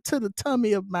down to the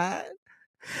tummy of mine.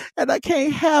 And I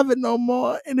can't have it no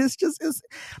more. And it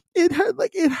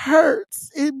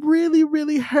hurts. It really,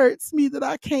 really hurts me that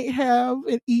I can't have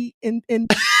and eat and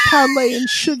parlay in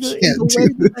sugar in the way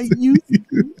that I used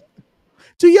to.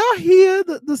 Do y'all hear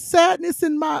the sadness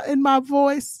in my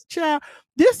voice, child?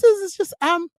 This is just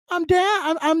I'm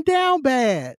down. I'm down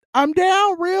bad. I'm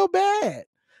down real bad.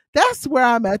 That's where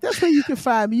I'm at. That's where you can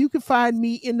find me. You can find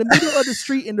me in the middle of the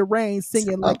street in the rain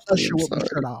singing like Usher with my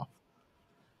shirt off.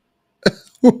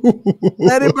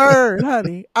 Let it burn,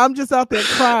 honey. I'm just out there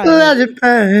crying. Let it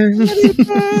burn. Let it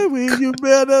burn. When you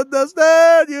better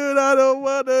understand, you don't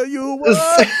want to. You want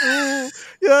to.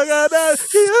 You gotta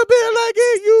keep it like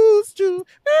it used to.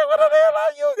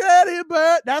 You got it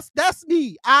burn. That's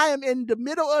me. I am in the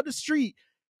middle of the street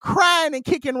crying and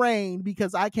kicking rain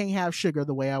because I can't have sugar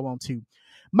the way I want to.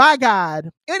 My God.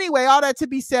 Anyway, all that to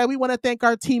be said, we want to thank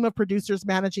our team of producers,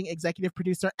 managing executive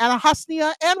producer Anna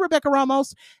Hosnia and Rebecca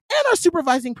Ramos, and our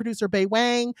supervising producer Bei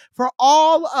Wang for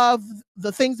all of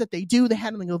the things that they do, the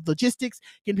handling of logistics,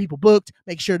 getting people booked,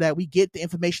 make sure that we get the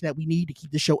information that we need to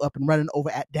keep the show up and running over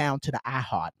at Down to the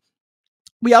iHeart.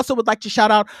 We also would like to shout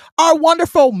out our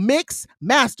wonderful mix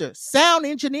master, sound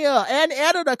engineer, and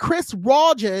editor, Chris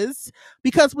Rogers,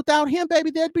 because without him,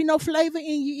 baby, there'd be no flavor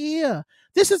in your ear.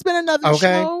 This has been another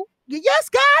show. Yes,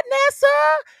 God, Nessa.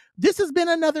 This has been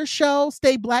another show.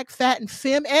 Stay black, fat, and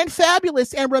femme, and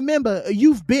fabulous. And remember,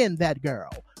 you've been that girl.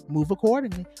 Move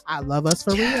accordingly. I love us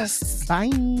for real.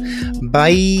 Bye.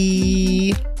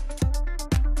 Bye.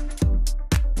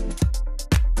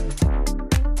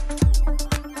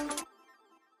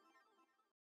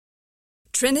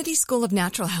 Trinity School of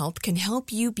Natural Health can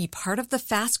help you be part of the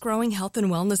fast-growing health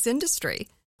and wellness industry.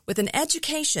 With an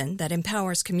education that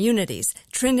empowers communities,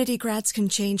 Trinity grads can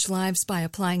change lives by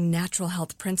applying natural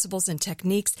health principles and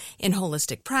techniques in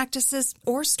holistic practices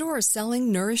or stores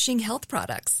selling nourishing health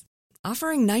products.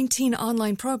 Offering 19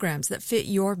 online programs that fit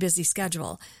your busy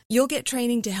schedule, you'll get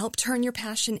training to help turn your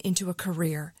passion into a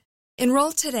career.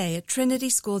 Enroll today at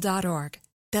trinityschool.org.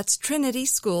 That's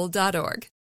trinityschool.org.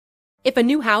 If a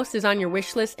new house is on your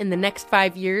wish list in the next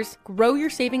 5 years, grow your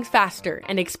savings faster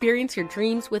and experience your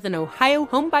dreams with an Ohio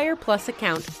Homebuyer Plus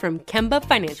account from Kemba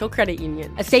Financial Credit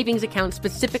Union. A savings account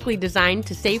specifically designed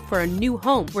to save for a new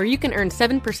home where you can earn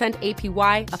 7%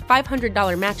 APY, a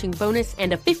 $500 matching bonus,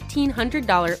 and a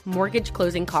 $1,500 mortgage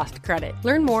closing cost credit.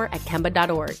 Learn more at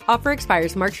Kemba.org. Offer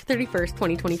expires March 31st,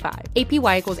 2025.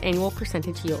 APY equals annual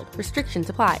percentage yield. Restrictions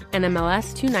apply.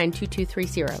 NMLS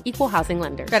 292230. Equal housing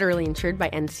lender. Federally insured by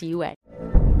NCUA.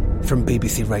 From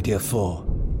BBC Radio 4,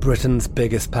 Britain's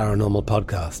biggest paranormal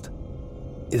podcast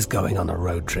is going on a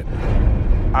road trip.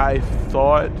 I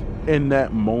thought in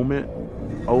that moment,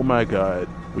 oh my God,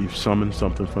 we've summoned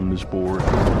something from this board.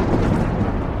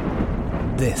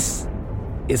 This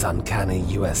is Uncanny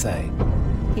USA.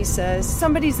 He says,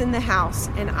 somebody's in the house,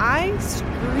 and I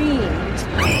screamed.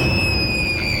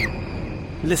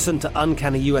 Listen to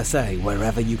Uncanny USA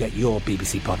wherever you get your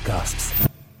BBC podcasts,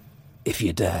 if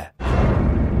you dare.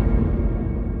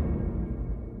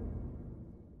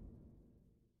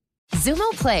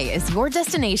 Xumo Play is your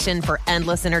destination for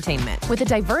endless entertainment. With a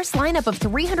diverse lineup of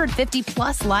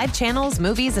 350-plus live channels,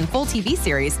 movies, and full TV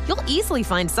series, you'll easily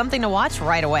find something to watch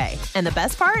right away. And the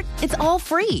best part? It's all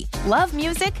free. Love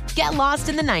music? Get lost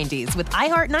in the 90s with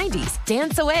iHeart 90s,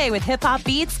 dance away with hip-hop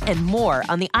beats, and more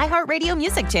on the iHeartRadio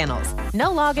music channels. No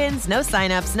logins, no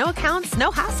signups, no accounts, no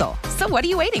hassle. So what are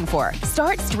you waiting for?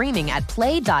 Start streaming at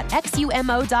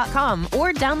play.xumo.com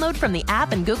or download from the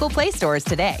app and Google Play stores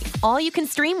today. All you can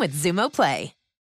stream with Xumo Play.